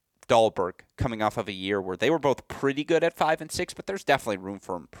 Dahlberg, coming off of a year where they were both pretty good at 5 and 6, but there's definitely room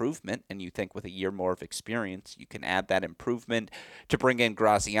for improvement. And you think with a year more of experience, you can add that improvement to bring in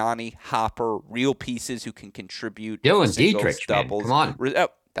Graziani, Hopper, real pieces who can contribute. Dylan singles, Dietrich, doubles. Man. Come on. Oh,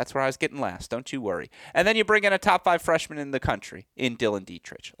 that's where I was getting last. Don't you worry. And then you bring in a top 5 freshman in the country in Dylan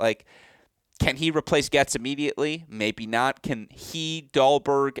Dietrich. Can he replace Getz immediately? Maybe not. Can he,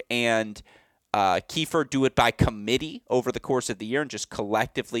 Dahlberg, and Kiefer do it by committee over the course of the year and just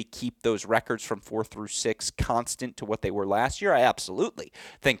collectively keep those records from 4 through 6 constant to what they were last year? I absolutely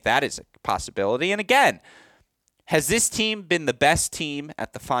think that is a possibility. And again, has this team been the best team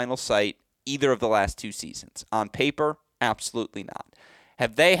at the final site either of the last 2 seasons? On paper, absolutely not.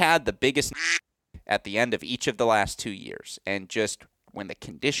 Have they had the biggest at the end of each of the last 2 years? And just when the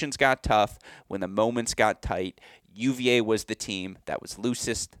conditions got tough, when the moments got tight, UVA was the team that was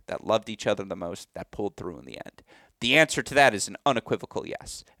loosest, that loved each other the most, that pulled through in the end. The answer to that is an unequivocal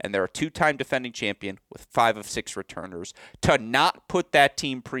yes. And they're a 2-time defending champion with 5 of 6 returners. To not put that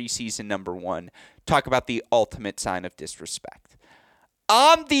team preseason number 1, talk about the ultimate sign of disrespect.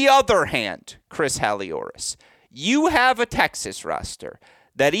 On the other hand, Chris Halioris, you have a Texas roster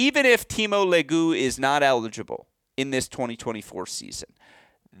that even if Timo Legu is not eligible in this 2024 season,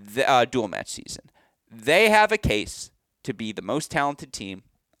 the dual match season, they have a case to be the most talented team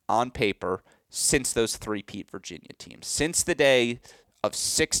on paper since those 3-peat Virginia teams. Since the day of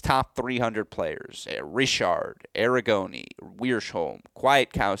 6 top 300 players, Richard, Aragoni, Wiersholm,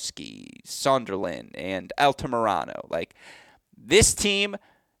 Kwiatkowski, Sunderland, and Altamirano. This team,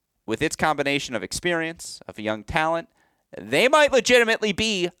 with its combination of experience, of young talent, they might legitimately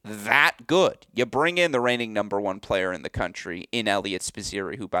be that good. You bring in the reigning number 1 player in the country in Elliot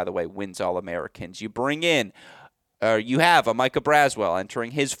Spizzirri, who, by the way, wins All-Americans. You bring in, you have a Micah Braswell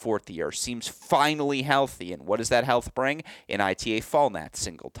entering his 4th year, seems finally healthy. And what does that health bring? An ITA Fallnat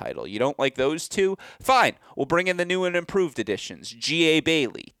single title. You don't like those 2? Fine. We'll bring in the new and improved additions. G.A.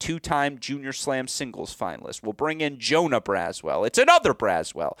 Bailey, 2-time Junior Slam singles finalist. We'll bring in Jonah Braswell. It's another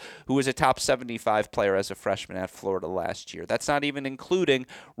Braswell, who was a top 75 player as a freshman at Florida last year. That's not even including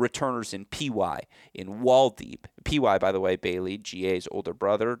returners in PY, in Waldeep. PY, by the way, Bailey, G.A.'s older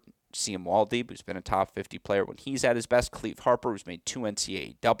brother, CM Waldeep, who's been a top 50 player when he's at his best. Cleve Harper, who's made 2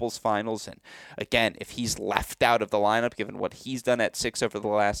 NCAA doubles finals. And again, if he's left out of the lineup, given what he's done at 6 over the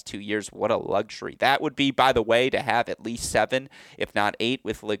last 2 years, what a luxury. That would be, by the way, to have at least 7, if not 8,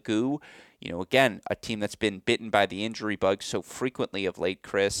 with Legu. Again, a team that's been bitten by the injury bug so frequently of late,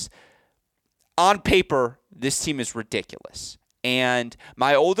 Chris. On paper, this team is ridiculous. And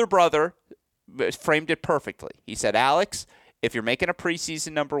my older brother framed it perfectly. He said, Alex, if you're making a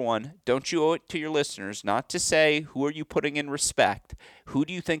preseason number one, don't you owe it to your listeners not to say who are you putting in respect? Who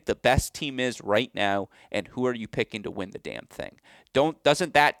do you think the best team is right now, and who are you picking to win the damn thing?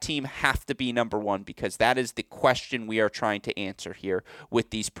 Doesn't that team have to be number one? Because that is the question we are trying to answer here with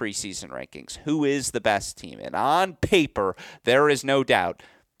these preseason rankings. Who is the best team? And on paper, there is no doubt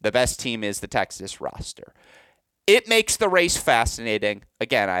the best team is the Texas roster. It makes the race fascinating.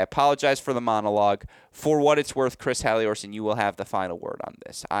 Again, I apologize for the monologue. For what it's worth, Chris Halioris, and you will have the final word on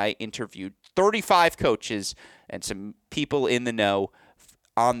this. I interviewed 35 coaches and some people in the know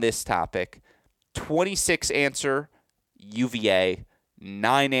on this topic. 26 answer UVA,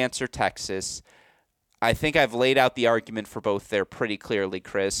 9 answer Texas. I think I've laid out the argument for both there pretty clearly,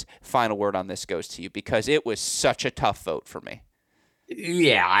 Chris. Final word on this goes to you because it was such a tough vote for me.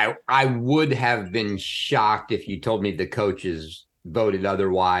 Yeah, I would have been shocked if you told me the coaches voted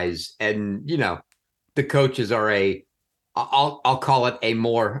otherwise. And, the coaches are I'll call it a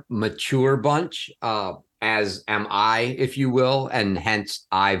more mature bunch, as am I, if you will. And hence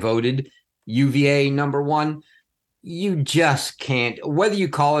I voted UVA number one. You just can't, whether you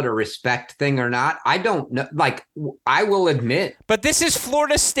call it a respect thing or not, I don't know. Like, I will admit. But this is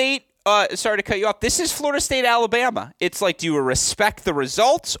Florida State. Sorry to cut you off. This is Florida State, Alabama. It's like, do you respect the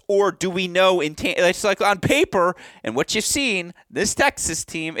results, or do we know it's like on paper and what you've seen, this Texas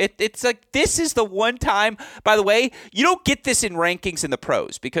team, it's like this is the one time, by the way, you don't get this in rankings in the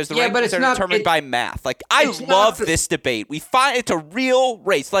pros because the rankings are determined by math. Like, I love this debate. We find it's a real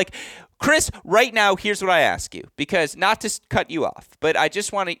race. Like, Chris, right now, here's what I ask you, because not to cut you off, but I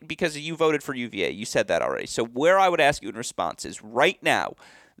just want to, because you voted for UVA, you said that already. So where I would ask you in response is right now,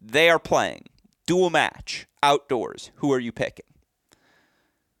 they are playing dual match outdoors. Who are you picking?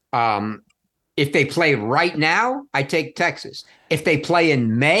 If they play right now, I take Texas. If they play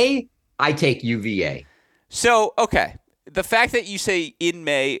in May, I take UVA. So, okay. The fact that you say in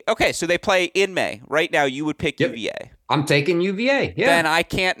May, okay, so they play in May. Right now, you would pick UVA. I'm taking UVA, yeah. Then I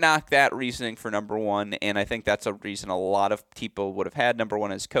can't knock that reasoning for number one, and I think that's a reason a lot of people would have had number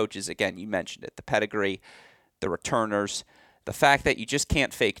one as coaches. Again, you mentioned it, the pedigree, the returners. The fact that you just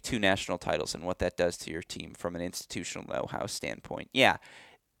can't fake 2 national titles and what that does to your team from an institutional know-how standpoint. Yeah,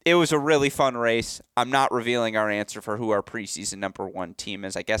 it was a really fun race. I'm not revealing our answer for who our preseason number one team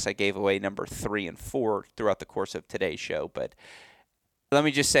is. I guess I gave away number 3 and 4 throughout the course of today's show, but let me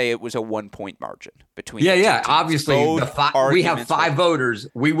just say it was a 1-point margin between the two teams. Obviously, we have 5 voters.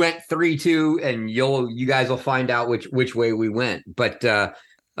 We went 3-2, and you guys will find out which way we went. But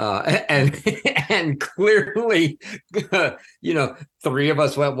and clearly, 3 of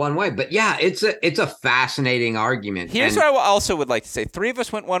us went one way. But yeah, it's a fascinating argument. Here's what I also would like to say: 3 of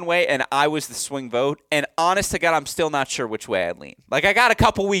us went one way, and I was the swing vote. And honest to God, I'm still not sure which way I lean. Like, I got a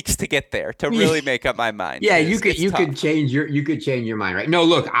couple weeks to get there to really make up my mind. Yeah, you could change your mind, right? No,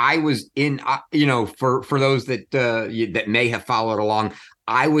 look, I was in. For those that may have followed along,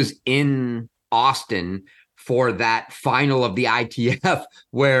 I was in Austin for that final of the ITF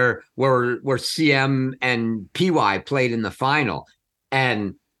where CM and PY played in the final.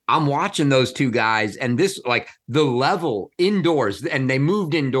 And I'm watching those 2 guys, and this, like, the level indoors, and they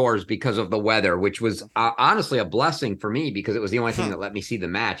moved indoors because of the weather, which was honestly a blessing for me because it was the only thing that let me see the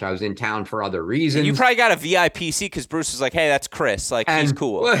match. I was in town for other reasons. And you probably got a VIP seat because Bruce was like, hey, that's Chris. Like, he's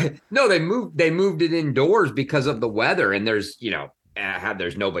cool. Well, no, they moved it indoors because of the weather, and there's,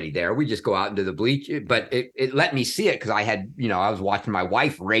 there's nobody there. We just go out into the bleach, but it let me see it because I had, I was watching my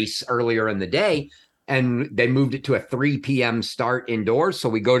wife race earlier in the day, and they moved it to a 3 p.m. start indoors. So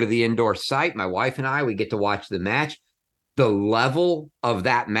we go to the indoor site, my wife and we get to watch the match. The level of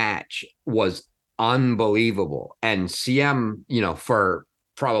that match was unbelievable. And CM, for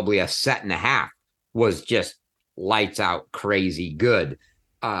probably a set and a half was just lights out crazy good.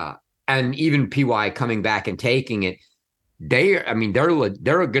 And even PY coming back and taking it, they're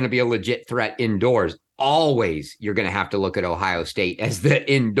going to be a legit threat indoors. Always, you're going to have to look at Ohio State as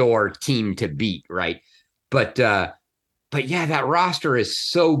the indoor team to beat, right? But yeah, that roster is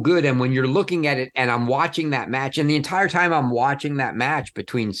so good. And when you're looking at it, and I'm watching that match, and the entire time I'm watching that match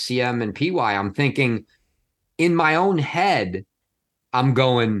between CM and PY, I'm thinking in my own head, I'm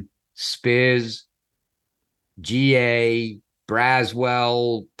going Spiz, GA,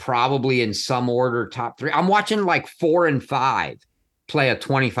 Braswell, probably in some order, top 3. I'm watching like 4 and 5 play a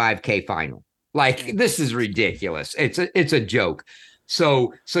 25K final. Like, this is ridiculous. It's a joke.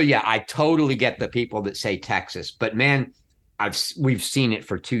 So yeah, I totally get the people that say Texas, but man, we've seen it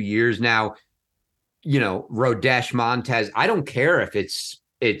for 2 years now. Rodesh, Montez. I don't care if it's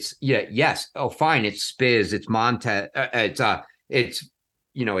yes. Oh, fine. It's Spiz. It's Montez. It's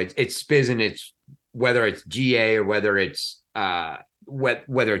Spiz, and it's whether it's GA or whether it's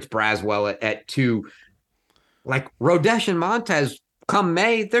whether it's Braswell at 2, like Rodesh and Montez come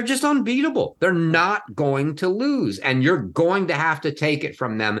May, they're just unbeatable. They're not going to lose, and you're going to have to take it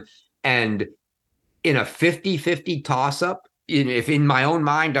from them. And in a 50-50 toss-up, if in my own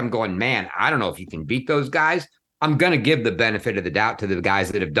mind I'm going, man, I don't know if you can beat those guys, I'm going to give the benefit of the doubt to the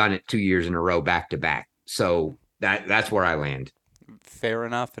guys that have done it 2 years in a row back to back. So that's where I land. Fair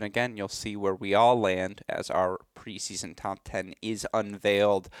enough. And again, you'll see where we all land as our preseason top 10 is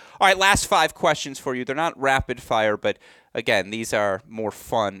unveiled. All right, last 5 questions for you. They're not rapid fire, but again, these are more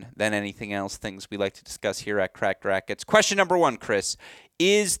fun than anything else, things we like to discuss here at Cracked Rackets. Question number 1, Chris.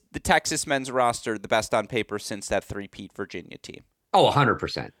 Is the Texas men's roster the best on paper since that three-peat Virginia team? Oh,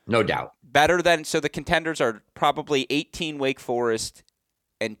 100%. No doubt. Better than, so the contenders are probably 18 Wake Forest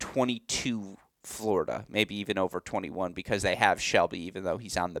and 22 Florida, maybe even over 21 because they have Shelby, even though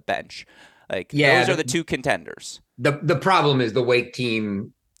he's on the bench. Those are the 2 contenders. The problem is the Wake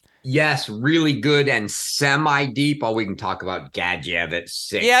team, yes, really good and semi-deep. All we can talk about Gadjev at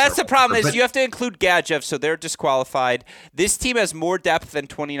 6. Yeah, that's the problem is you have to include Gadjev, so they're disqualified. This team has more depth than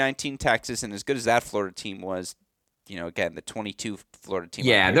 2019 Texas, and as good as that Florida team was, again, the 22 Florida team.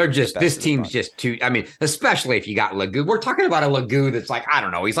 Yeah, they're just, this team's just too, I mean, especially if you got Lagoo. We're talking about a Lagoo that's like, I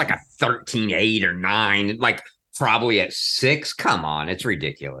don't know, he's like a 13-8 or 9, like probably at 6. Come on, it's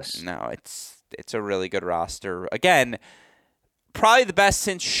ridiculous. No, it's a really good roster. Again, probably the best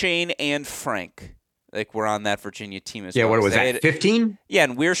since Shane and Frank. Were on that Virginia team as well. Yeah, what was that, 15? Yeah,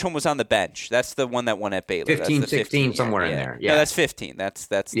 and Wiersholm was on the bench. That's the one that won at Baylor. 15, 16, somewhere in there. Yeah, no, that's 15. That's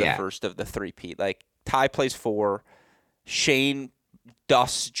the first of the three-peat. Ty plays 4. Shane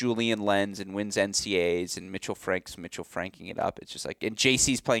dusts Julian Lenz and wins NCAAs, and Mitchell Franking it up. It's just and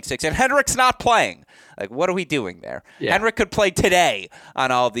JC's playing 6, and Henrik's not playing. What are we doing there? Yeah. Henrik could play today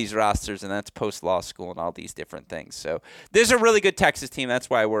on all of these rosters, and that's post-law school and all these different things. So this is a really good Texas team. That's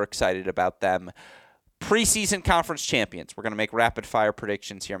why we're excited about them. Preseason conference champions. We're going to make rapid-fire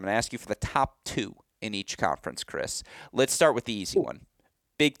predictions here. I'm going to ask you for the top 2 in each conference, Chris. Let's start with the easy one.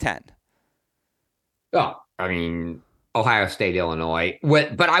 Big Ten. Oh, I mean, Ohio State, Illinois.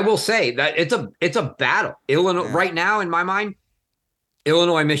 But I will say that it's a battle. Illinois right now, in my mind,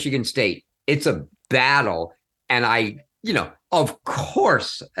 Illinois, Michigan State. It's a battle. And of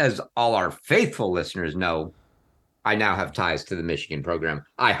course, as all our faithful listeners know, I now have ties to the Michigan program.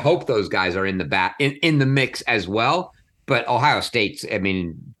 I hope those guys are in the mix as well. But Ohio State's, I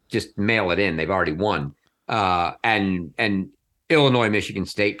mean, just mail it in. They've already won. And Illinois, Michigan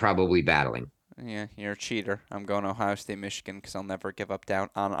State probably battling. Yeah, you're a cheater. I'm going Ohio State, Michigan because I'll never give up down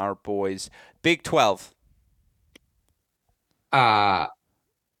on our boys. Big 12. Texas,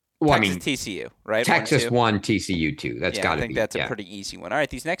 TCU, right? Texas 1, TCU 2. That's got to be. I think that's a pretty easy one. All right,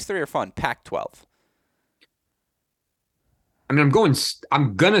 these next 3 are fun. Pac-12. I mean, I'm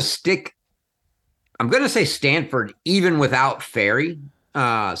going to say Stanford even without Ferry.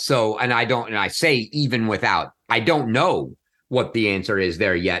 And I say even without. I don't know what the answer is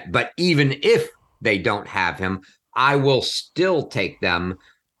there yet, but even if they don't have him, I will still take them.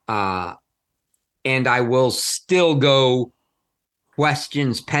 And I will still go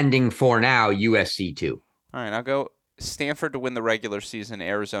questions pending for now, USC 2. All right, I'll go Stanford to win the regular season,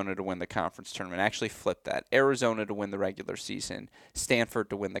 Arizona to win the conference tournament. Actually flip that. Arizona to win the regular season, Stanford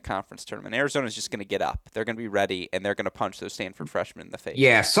to win the conference tournament. Arizona's just going to get up. They're going to be ready, and they're going to punch those Stanford freshmen in the face.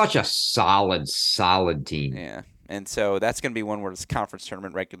 Yeah, such a solid team. Yeah, and so that's going to be one where this conference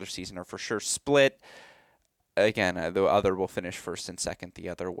tournament, regular season are for sure split. Again, the other will finish first and second the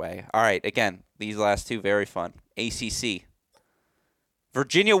other way. All right, again, these last 2, very fun. ACC.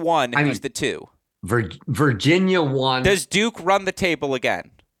 Virginia 1, who's the 2? Virginia 1. Does Duke run the table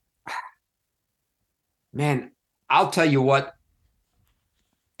again? Man, I'll tell you what,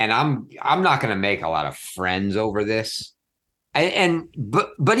 and I'm not going to make a lot of friends over this.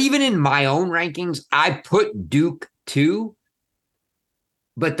 But even in my own rankings, I put Duke 2,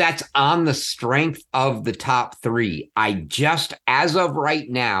 but that's on the strength of the top 3. I just, as of right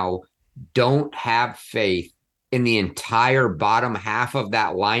now, don't have faith in the entire bottom half of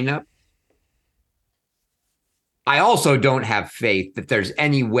that lineup. I also don't have faith that there's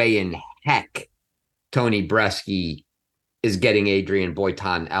any way in heck Tony Bresky is getting Adrian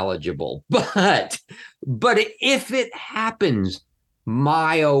Boitan eligible. But if it happens,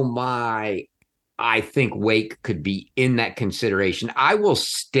 my oh my, I think Wake could be in that consideration. I will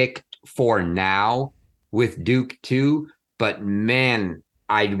stick for now with Duke 2, but man,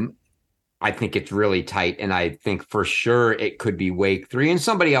 I think it's really tight, and I think for sure it could be Wake 3, and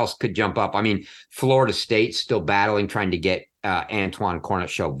somebody else could jump up. I mean, Florida State's still battling, trying to get Antoine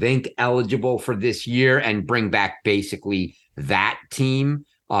Cornichot-Vink eligible for this year and bring back basically that team,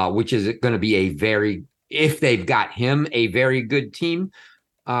 which is going to be if they've got him, a very good team.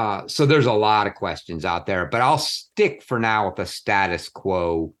 So there's a lot of questions out there, but I'll stick for now with the status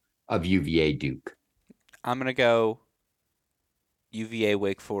quo of UVA Duke. I'm going to go UVA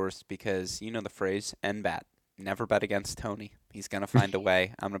Wake Forest because you know the phrase, NBAT. Never bet against Tony. He's going to find a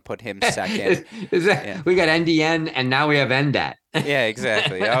way. I'm going to put him second. We got NDN and now we have NDAT. Yeah,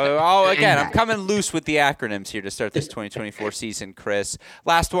 exactly. Again, I'm coming loose with the acronyms here to start this 2024 season, Chris.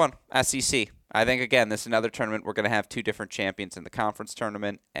 Last one, SEC. I think, again, this is another tournament. We're going to have two different champions in the conference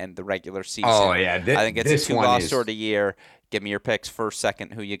tournament and the regular season. Oh, yeah. I think it's a two-loss sort of year. Give me your picks first,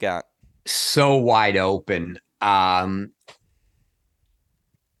 second. Who you got? So wide open. I'm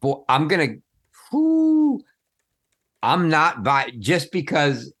going to I'm not just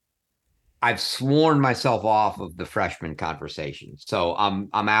because I've sworn myself off of the freshman conversation. So I'm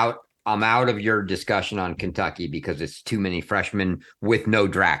out of your discussion on Kentucky because it's too many freshmen with no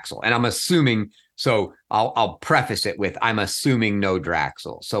Draxel. And I'm assuming, so I'll preface it with, I'm assuming no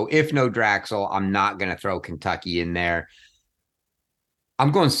Draxel. So if no Draxel, I'm not going to throw Kentucky in there. I'm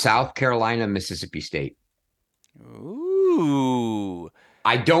going South Carolina, Mississippi State. Ooh.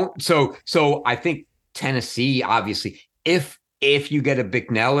 So I think Tennessee, obviously, if you get a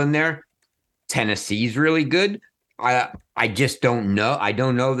Bicknell in there, Tennessee's really good. I just don't know. I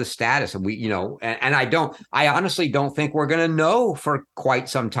don't know the status. I honestly don't think we're going to know for quite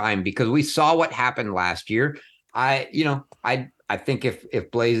some time because we saw what happened last year. I think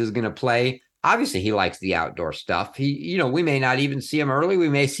if Blaze is going to play, obviously he likes the outdoor stuff. We may not even see him early. We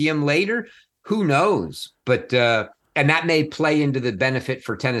may see him later. Who knows? But, and that may play into the benefit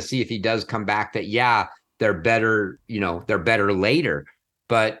for Tennessee if he does come back that, they're better, they're better later.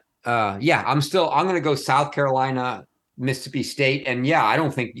 But I'm going to go South Carolina, Mississippi State. And I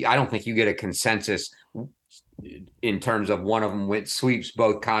don't think you get a consensus in terms of one of them sweeps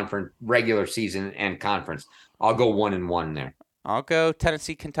both conference, regular season and conference. I'll go 1-1 there. I'll go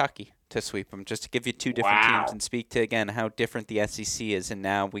Tennessee, Kentucky to sweep them, just to give you two different teams and speak to, again, how different the SEC is. And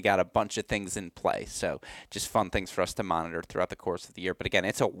now we got a bunch of things in play. So just fun things for us to monitor throughout the course of the year. But again,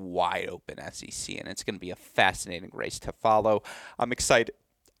 it's a wide open SEC, and it's going to be a fascinating race to follow. I'm excited.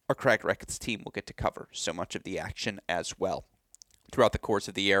 Our Cracked Racquets team will get to cover so much of the action as well throughout the course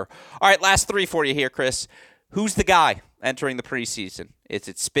of the year. All right, last three for you here, Chris. Who's the guy entering the preseason? Is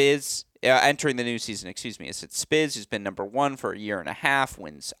it Spiz? Entering the new season, Is it Spiz, who's been number one for a year and a half,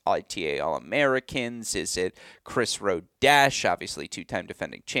 wins ITA All-Americans? Is it Chris Rodesh, obviously two-time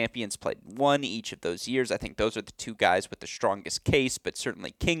defending champions, played one each of those years? I think those are the two guys with the strongest case, but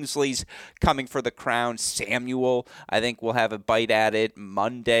certainly Kingsley's coming for the crown. Samuel, I think, will have a bite at it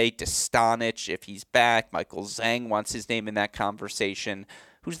Monday. Dostanich, if he's back. Michael Zhang wants his name in that conversation.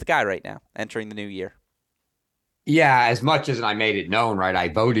 Who's the guy right now entering the new year? Yeah, as much as I made it known, right? I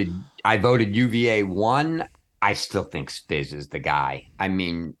voted UVA 1. I still think Spiz is the guy. I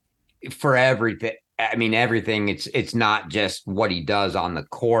mean, for everything. Everything. It's not just what he does on the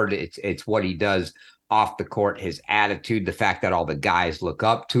court. It's what he does off the court. His attitude, the fact that all the guys look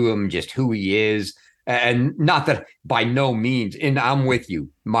up to him, just who he is, and not that by no means. And I'm with you.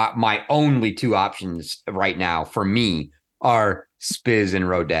 My only two options right now for me are Spiz and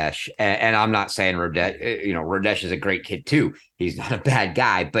Rodesh. And I'm not saying Rodesh is a great kid too. He's not a bad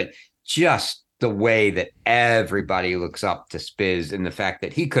guy, but just the way that everybody looks up to Spiz and the fact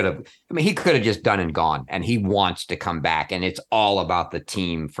that he could have just done and gone, and he wants to come back, and it's all about the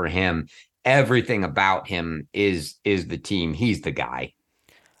team for him. Everything about him is the team. He's the guy.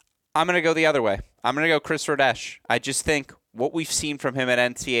 I'm going to go the other way. I'm going to go Chris Rodesh. I just think what we've seen from him at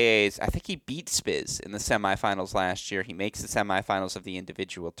NCAAs, I think he beat Spiz in the semifinals last year. He makes the semifinals of the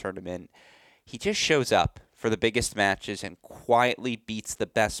individual tournament. He just shows up for the biggest matches and quietly beats the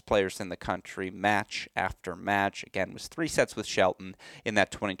best players in the country match after match. Again, was 3 sets with Shelton in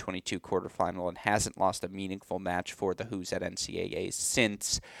that 2022 quarterfinal and hasn't lost a meaningful match for the Who's at NCAAs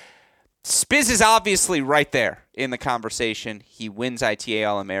since. Spiz is obviously right there in the conversation. He wins ITA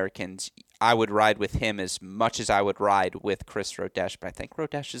All-Americans. I would ride with him as much as I would ride with Chris Rodesh, but I think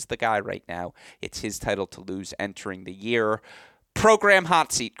Rodesh is the guy right now. It's his title to lose entering the year. Program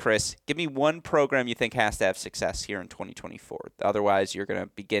hot seat, Chris. Give me one program you think has to have success here in 2024. Otherwise, you're going to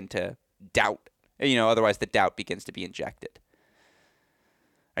begin to doubt. Otherwise the doubt begins to be injected.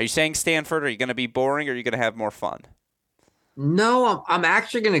 Are you saying Stanford? Are you going to be boring, or are you going to have more fun? No, I'm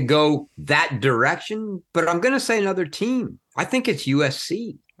actually going to go that direction, but I'm going to say another team. I think it's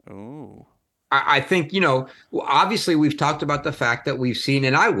USC. Ooh. I think, obviously we've talked about the fact that we've seen,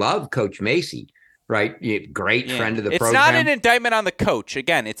 and I love Coach Macy, right? Great friend of the It's program. not an indictment on the coach.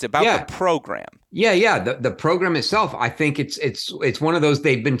 Again, it's about the program. Yeah. The program itself, I think it's one of those,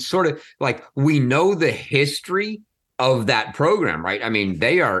 they've been sort of like, we know the history of that program, right? I mean,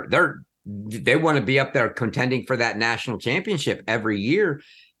 they want to be up there contending for that national championship every year.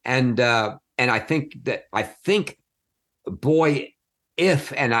 And I think, boy,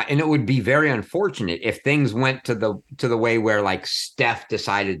 and it would be very unfortunate if things went to the way where like Steph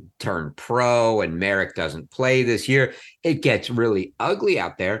decided to turn pro and Merrick doesn't play this year. It gets really ugly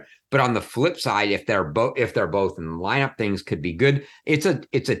out there. But on the flip side, if they're both in the lineup, things could be good. It's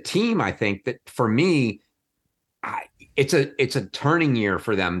a team, I think, that for me, it's a turning year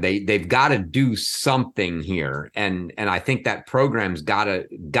for them. They've got to do something here, and I think that program's got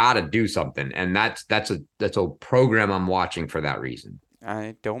to do something, and that's a program I'm watching for that reason.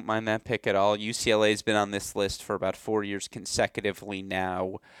 I don't mind that pick at all. UCLA's been on this list for about 4 years consecutively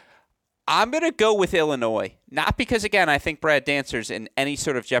now. I'm going to go with Illinois. Not because, again, I think Brad Dancer's in any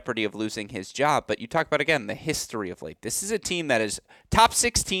sort of jeopardy of losing his job, but you talk about, again, the history of late. This is a team that is top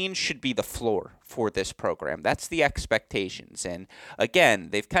 16 should be the floor for this program. That's the expectations. And, again,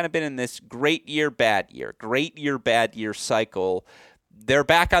 they've kind of been in this great year, bad year cycle. They're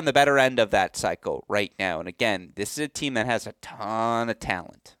back on the better end of that cycle right now. And, again, this is a team that has a ton of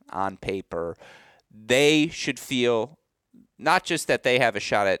talent on paper. They should feel not just that they have a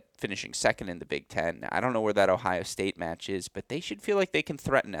shot at finishing second in the Big Ten. I don't know where that Ohio State match is, but they should feel like they can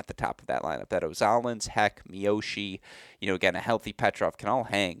threaten at the top of that lineup. That Ozalins, Heck, Miyoshi, again, a healthy Petrov can all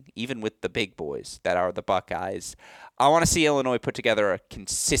hang, even with the big boys that are the Buckeyes. I want to see Illinois put together a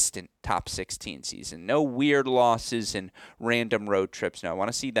consistent top 16 season. No weird losses and random road trips. No, I want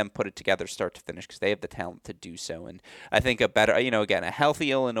to see them put it together start to finish because they have the talent to do so. And I think a better, again, a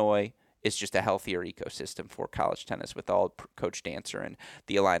healthy Illinois is just a healthier ecosystem for college tennis with all Coach Dancer and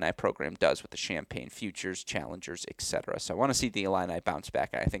the Illini program does with the Champaign Futures, Challengers, etc. So I want to see the Illini bounce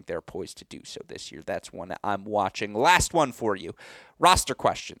back, and I think they're poised to do so this year. That's one I'm watching. Last one for you. Roster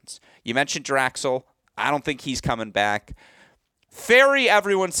questions. You mentioned Draxel. I don't think he's coming back. Ferry,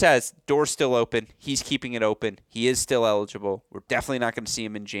 everyone says, door's still open. He's keeping it open. He is still eligible. We're definitely not going to see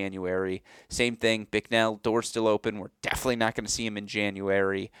him in January. Same thing, Bicknell, door's still open. We're definitely not going to see him in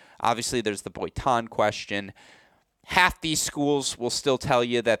January. Obviously, there's the Boitan question. Half these schools will still tell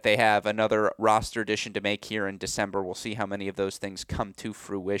you that they have another roster addition to make here in December. We'll see how many of those things come to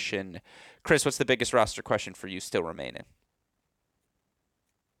fruition. Chris, what's the biggest roster question for you still remaining?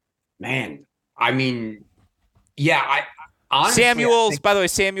 Man, I mean, yeah, honestly, by the way,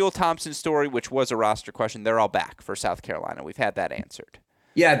 Samuel Thompson's story, which was a roster question, they're all back for South Carolina. We've had that answered.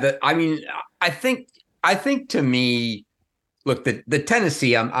 Yeah, I think to me, look, the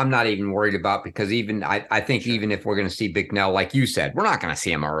Tennessee, I'm not even worried about because even if we're going to see Bicknell, like you said, we're not going to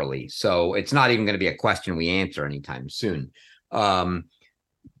see him early, so it's not even going to be a question we answer anytime soon.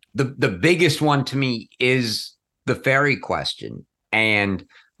 The biggest one to me is the Ferry question, and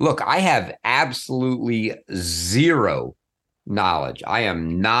look, I have absolutely zero knowledge. I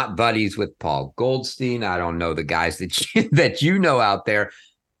am not buddies with Paul Goldstein. I don't know the guys that you know out there.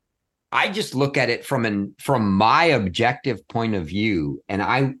 I just look at it from my objective point of view, and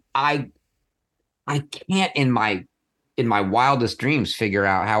I can't in my wildest dreams figure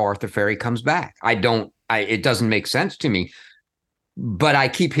out how Arthur Ferry comes back. It doesn't make sense to me. But I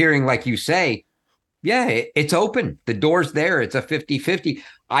keep hearing, like you say, yeah, it's open. The door's there. It's a 50-50.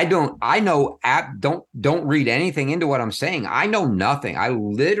 Don't read anything into what I'm saying. I know nothing. I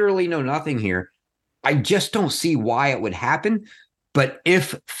literally know nothing here. I just don't see why it would happen. But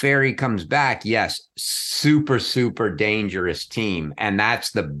if Ferry comes back, yes, super, super dangerous team. And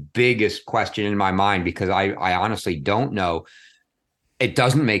that's the biggest question in my mind because I honestly don't know. It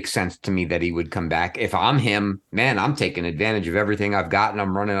doesn't make sense to me that he would come back. If I'm him, man, I'm taking advantage of everything I've got and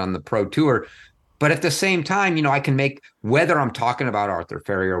I'm running on the pro tour. But at the same time, I can make, whether I'm talking about Arthur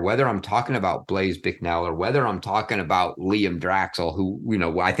Ferry or whether I'm talking about Blaise Bicknell or whether I'm talking about Liam Draxel,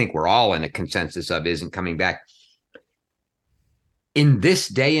 who, I think we're all in a consensus of isn't coming back. In this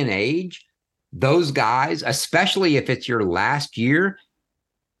day and age, those guys, especially if it's your last year,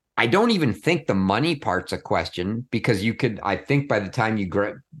 I don't even think the money part's a question because I think by the time you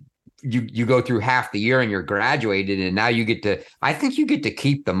go through half the year and you're graduated and now I think you get to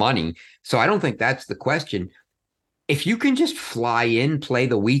keep the money. So I don't think that's the question. If you can just fly in, play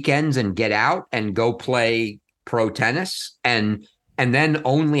the weekends and get out and go play pro tennis and then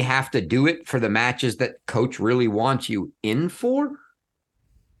only have to do it for the matches that coach really wants you in for,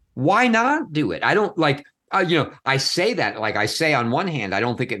 why not do it? I don't I say that, like I say on one hand, I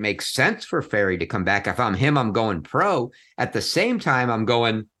don't think it makes sense for Ferry to come back. If I'm him, I'm going pro. At the same time, I'm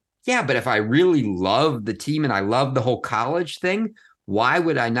going, Yeah, but if I really love the team and I love the whole college thing, why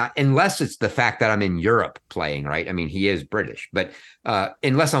would I not? Unless it's the fact that I'm in Europe playing, right? I mean, he is British, but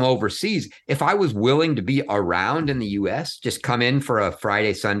unless I'm overseas, if I was willing to be around in the US, just come in for a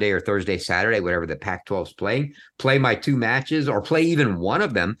Friday, Sunday, or Thursday, Saturday, whatever the Pac-12 is playing, play my 2 matches or play even one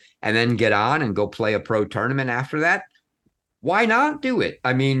of them, and then get on and go play a pro tournament after that. Why not do it?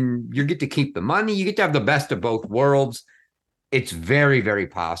 I mean, you get to keep the money, you get to have the best of both worlds. It's very, very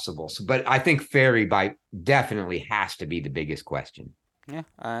possible. So, but I think Ferry by definitely has to be the biggest question. Yeah,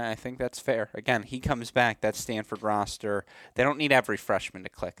 I think that's fair. Again, he comes back. That Stanford roster, they don't need every freshman to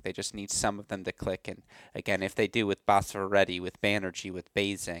click. They just need some of them to click. And again, if they do with Basfaretti, with Banerjee, with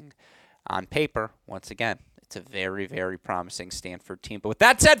Basing, on paper, once again, it's a very, very promising Stanford team. But with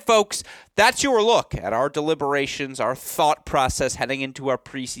that said, folks, that's your look at our deliberations, our thought process heading into our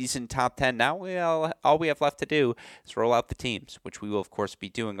preseason top 10. Now, all we have left to do is roll out the teams, which we will, of course, be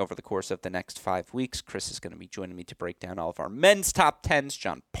doing over the course of the next 5 weeks. Chris is going to be joining me to break down all of our men's top 10s.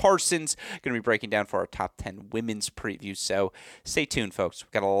 John Parsons going to be breaking down for our top 10 women's preview. So stay tuned, folks.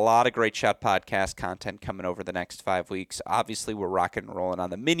 We've got a lot of Great Shot podcast content coming over the next 5 weeks. Obviously, we're rocking and rolling on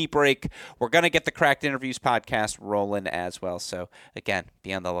the mini break. We're going to get the Cracked Interviews podcast rolling as well. So again,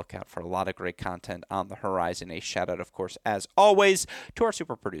 be on the lookout for a lot of great content on the horizon. A shout out, of course, as always, to our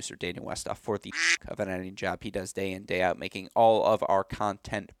super producer, Daniel Westoff, for the of an editing job he does day in, day out, making all of our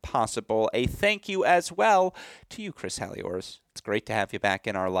content possible. A thank you as well to you, Chris Halioris. It's great to have you back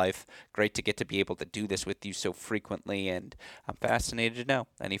in our life. Great to get to be able to do this with you so frequently, and I'm fascinated to know.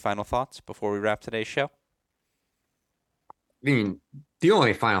 Any final thoughts before we wrap today's show? I mean, the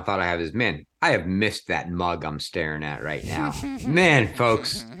only final thought I have is, man, I have missed that mug I'm staring at right now. Man,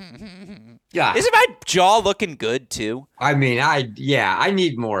 folks. Yeah. Isn't my jaw looking good too? I mean, I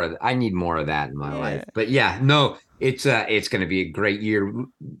need more of that in my life. But yeah, no, it's going to be a great year.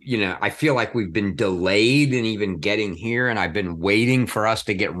 You know, I feel like we've been delayed in even getting here, and I've been waiting for us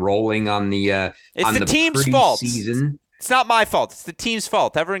to get rolling on the it's the team's fault. It's not my fault. It's the team's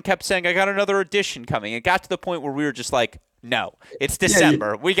fault. Everyone kept saying, I got another edition coming. It got to the point where we were just like, no, it's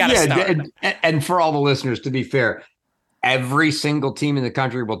December. We got to start. And for all the listeners, to be fair, every single team in the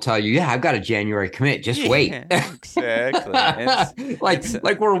country will tell you, yeah, I've got a January commit. Just wait. Exactly.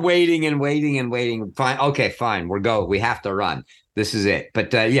 Like we're waiting and waiting and waiting. Fine. Okay, fine. We have to run. This is it.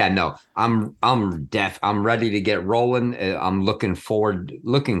 But no, I'm ready to get rolling. I'm looking forward to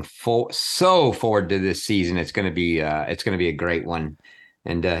this season. It's going to be a great one.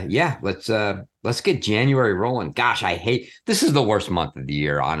 And let's get January rolling. Gosh, this is the worst month of the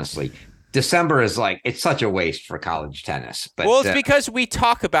year, honestly. December is it's such a waste for college tennis. But well, it's because we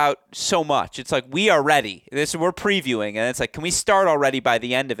talk about so much. It's like we are ready. We're previewing, and it's like, can we start already by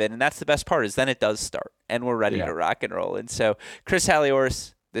the end of it? And that's the best part, is then it does start, and we're ready to rock and roll. And so, Chris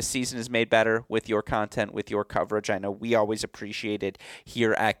Halioris, this season is made better with your content, with your coverage. I know we always appreciate it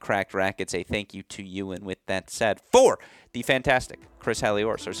here at Cracked Racquets. A thank you to you. And with that said, for the fantastic Chris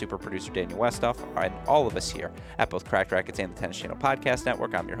Halioris, our super producer Daniel Westoff, and all of us here at both Cracked Racquets and the Tennis Channel Podcast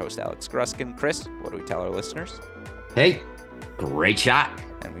Network, I'm your host, Alex Gruskin. Chris, what do we tell our listeners? Hey, great shot.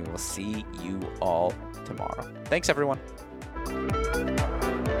 And we will see you all tomorrow. Thanks, everyone.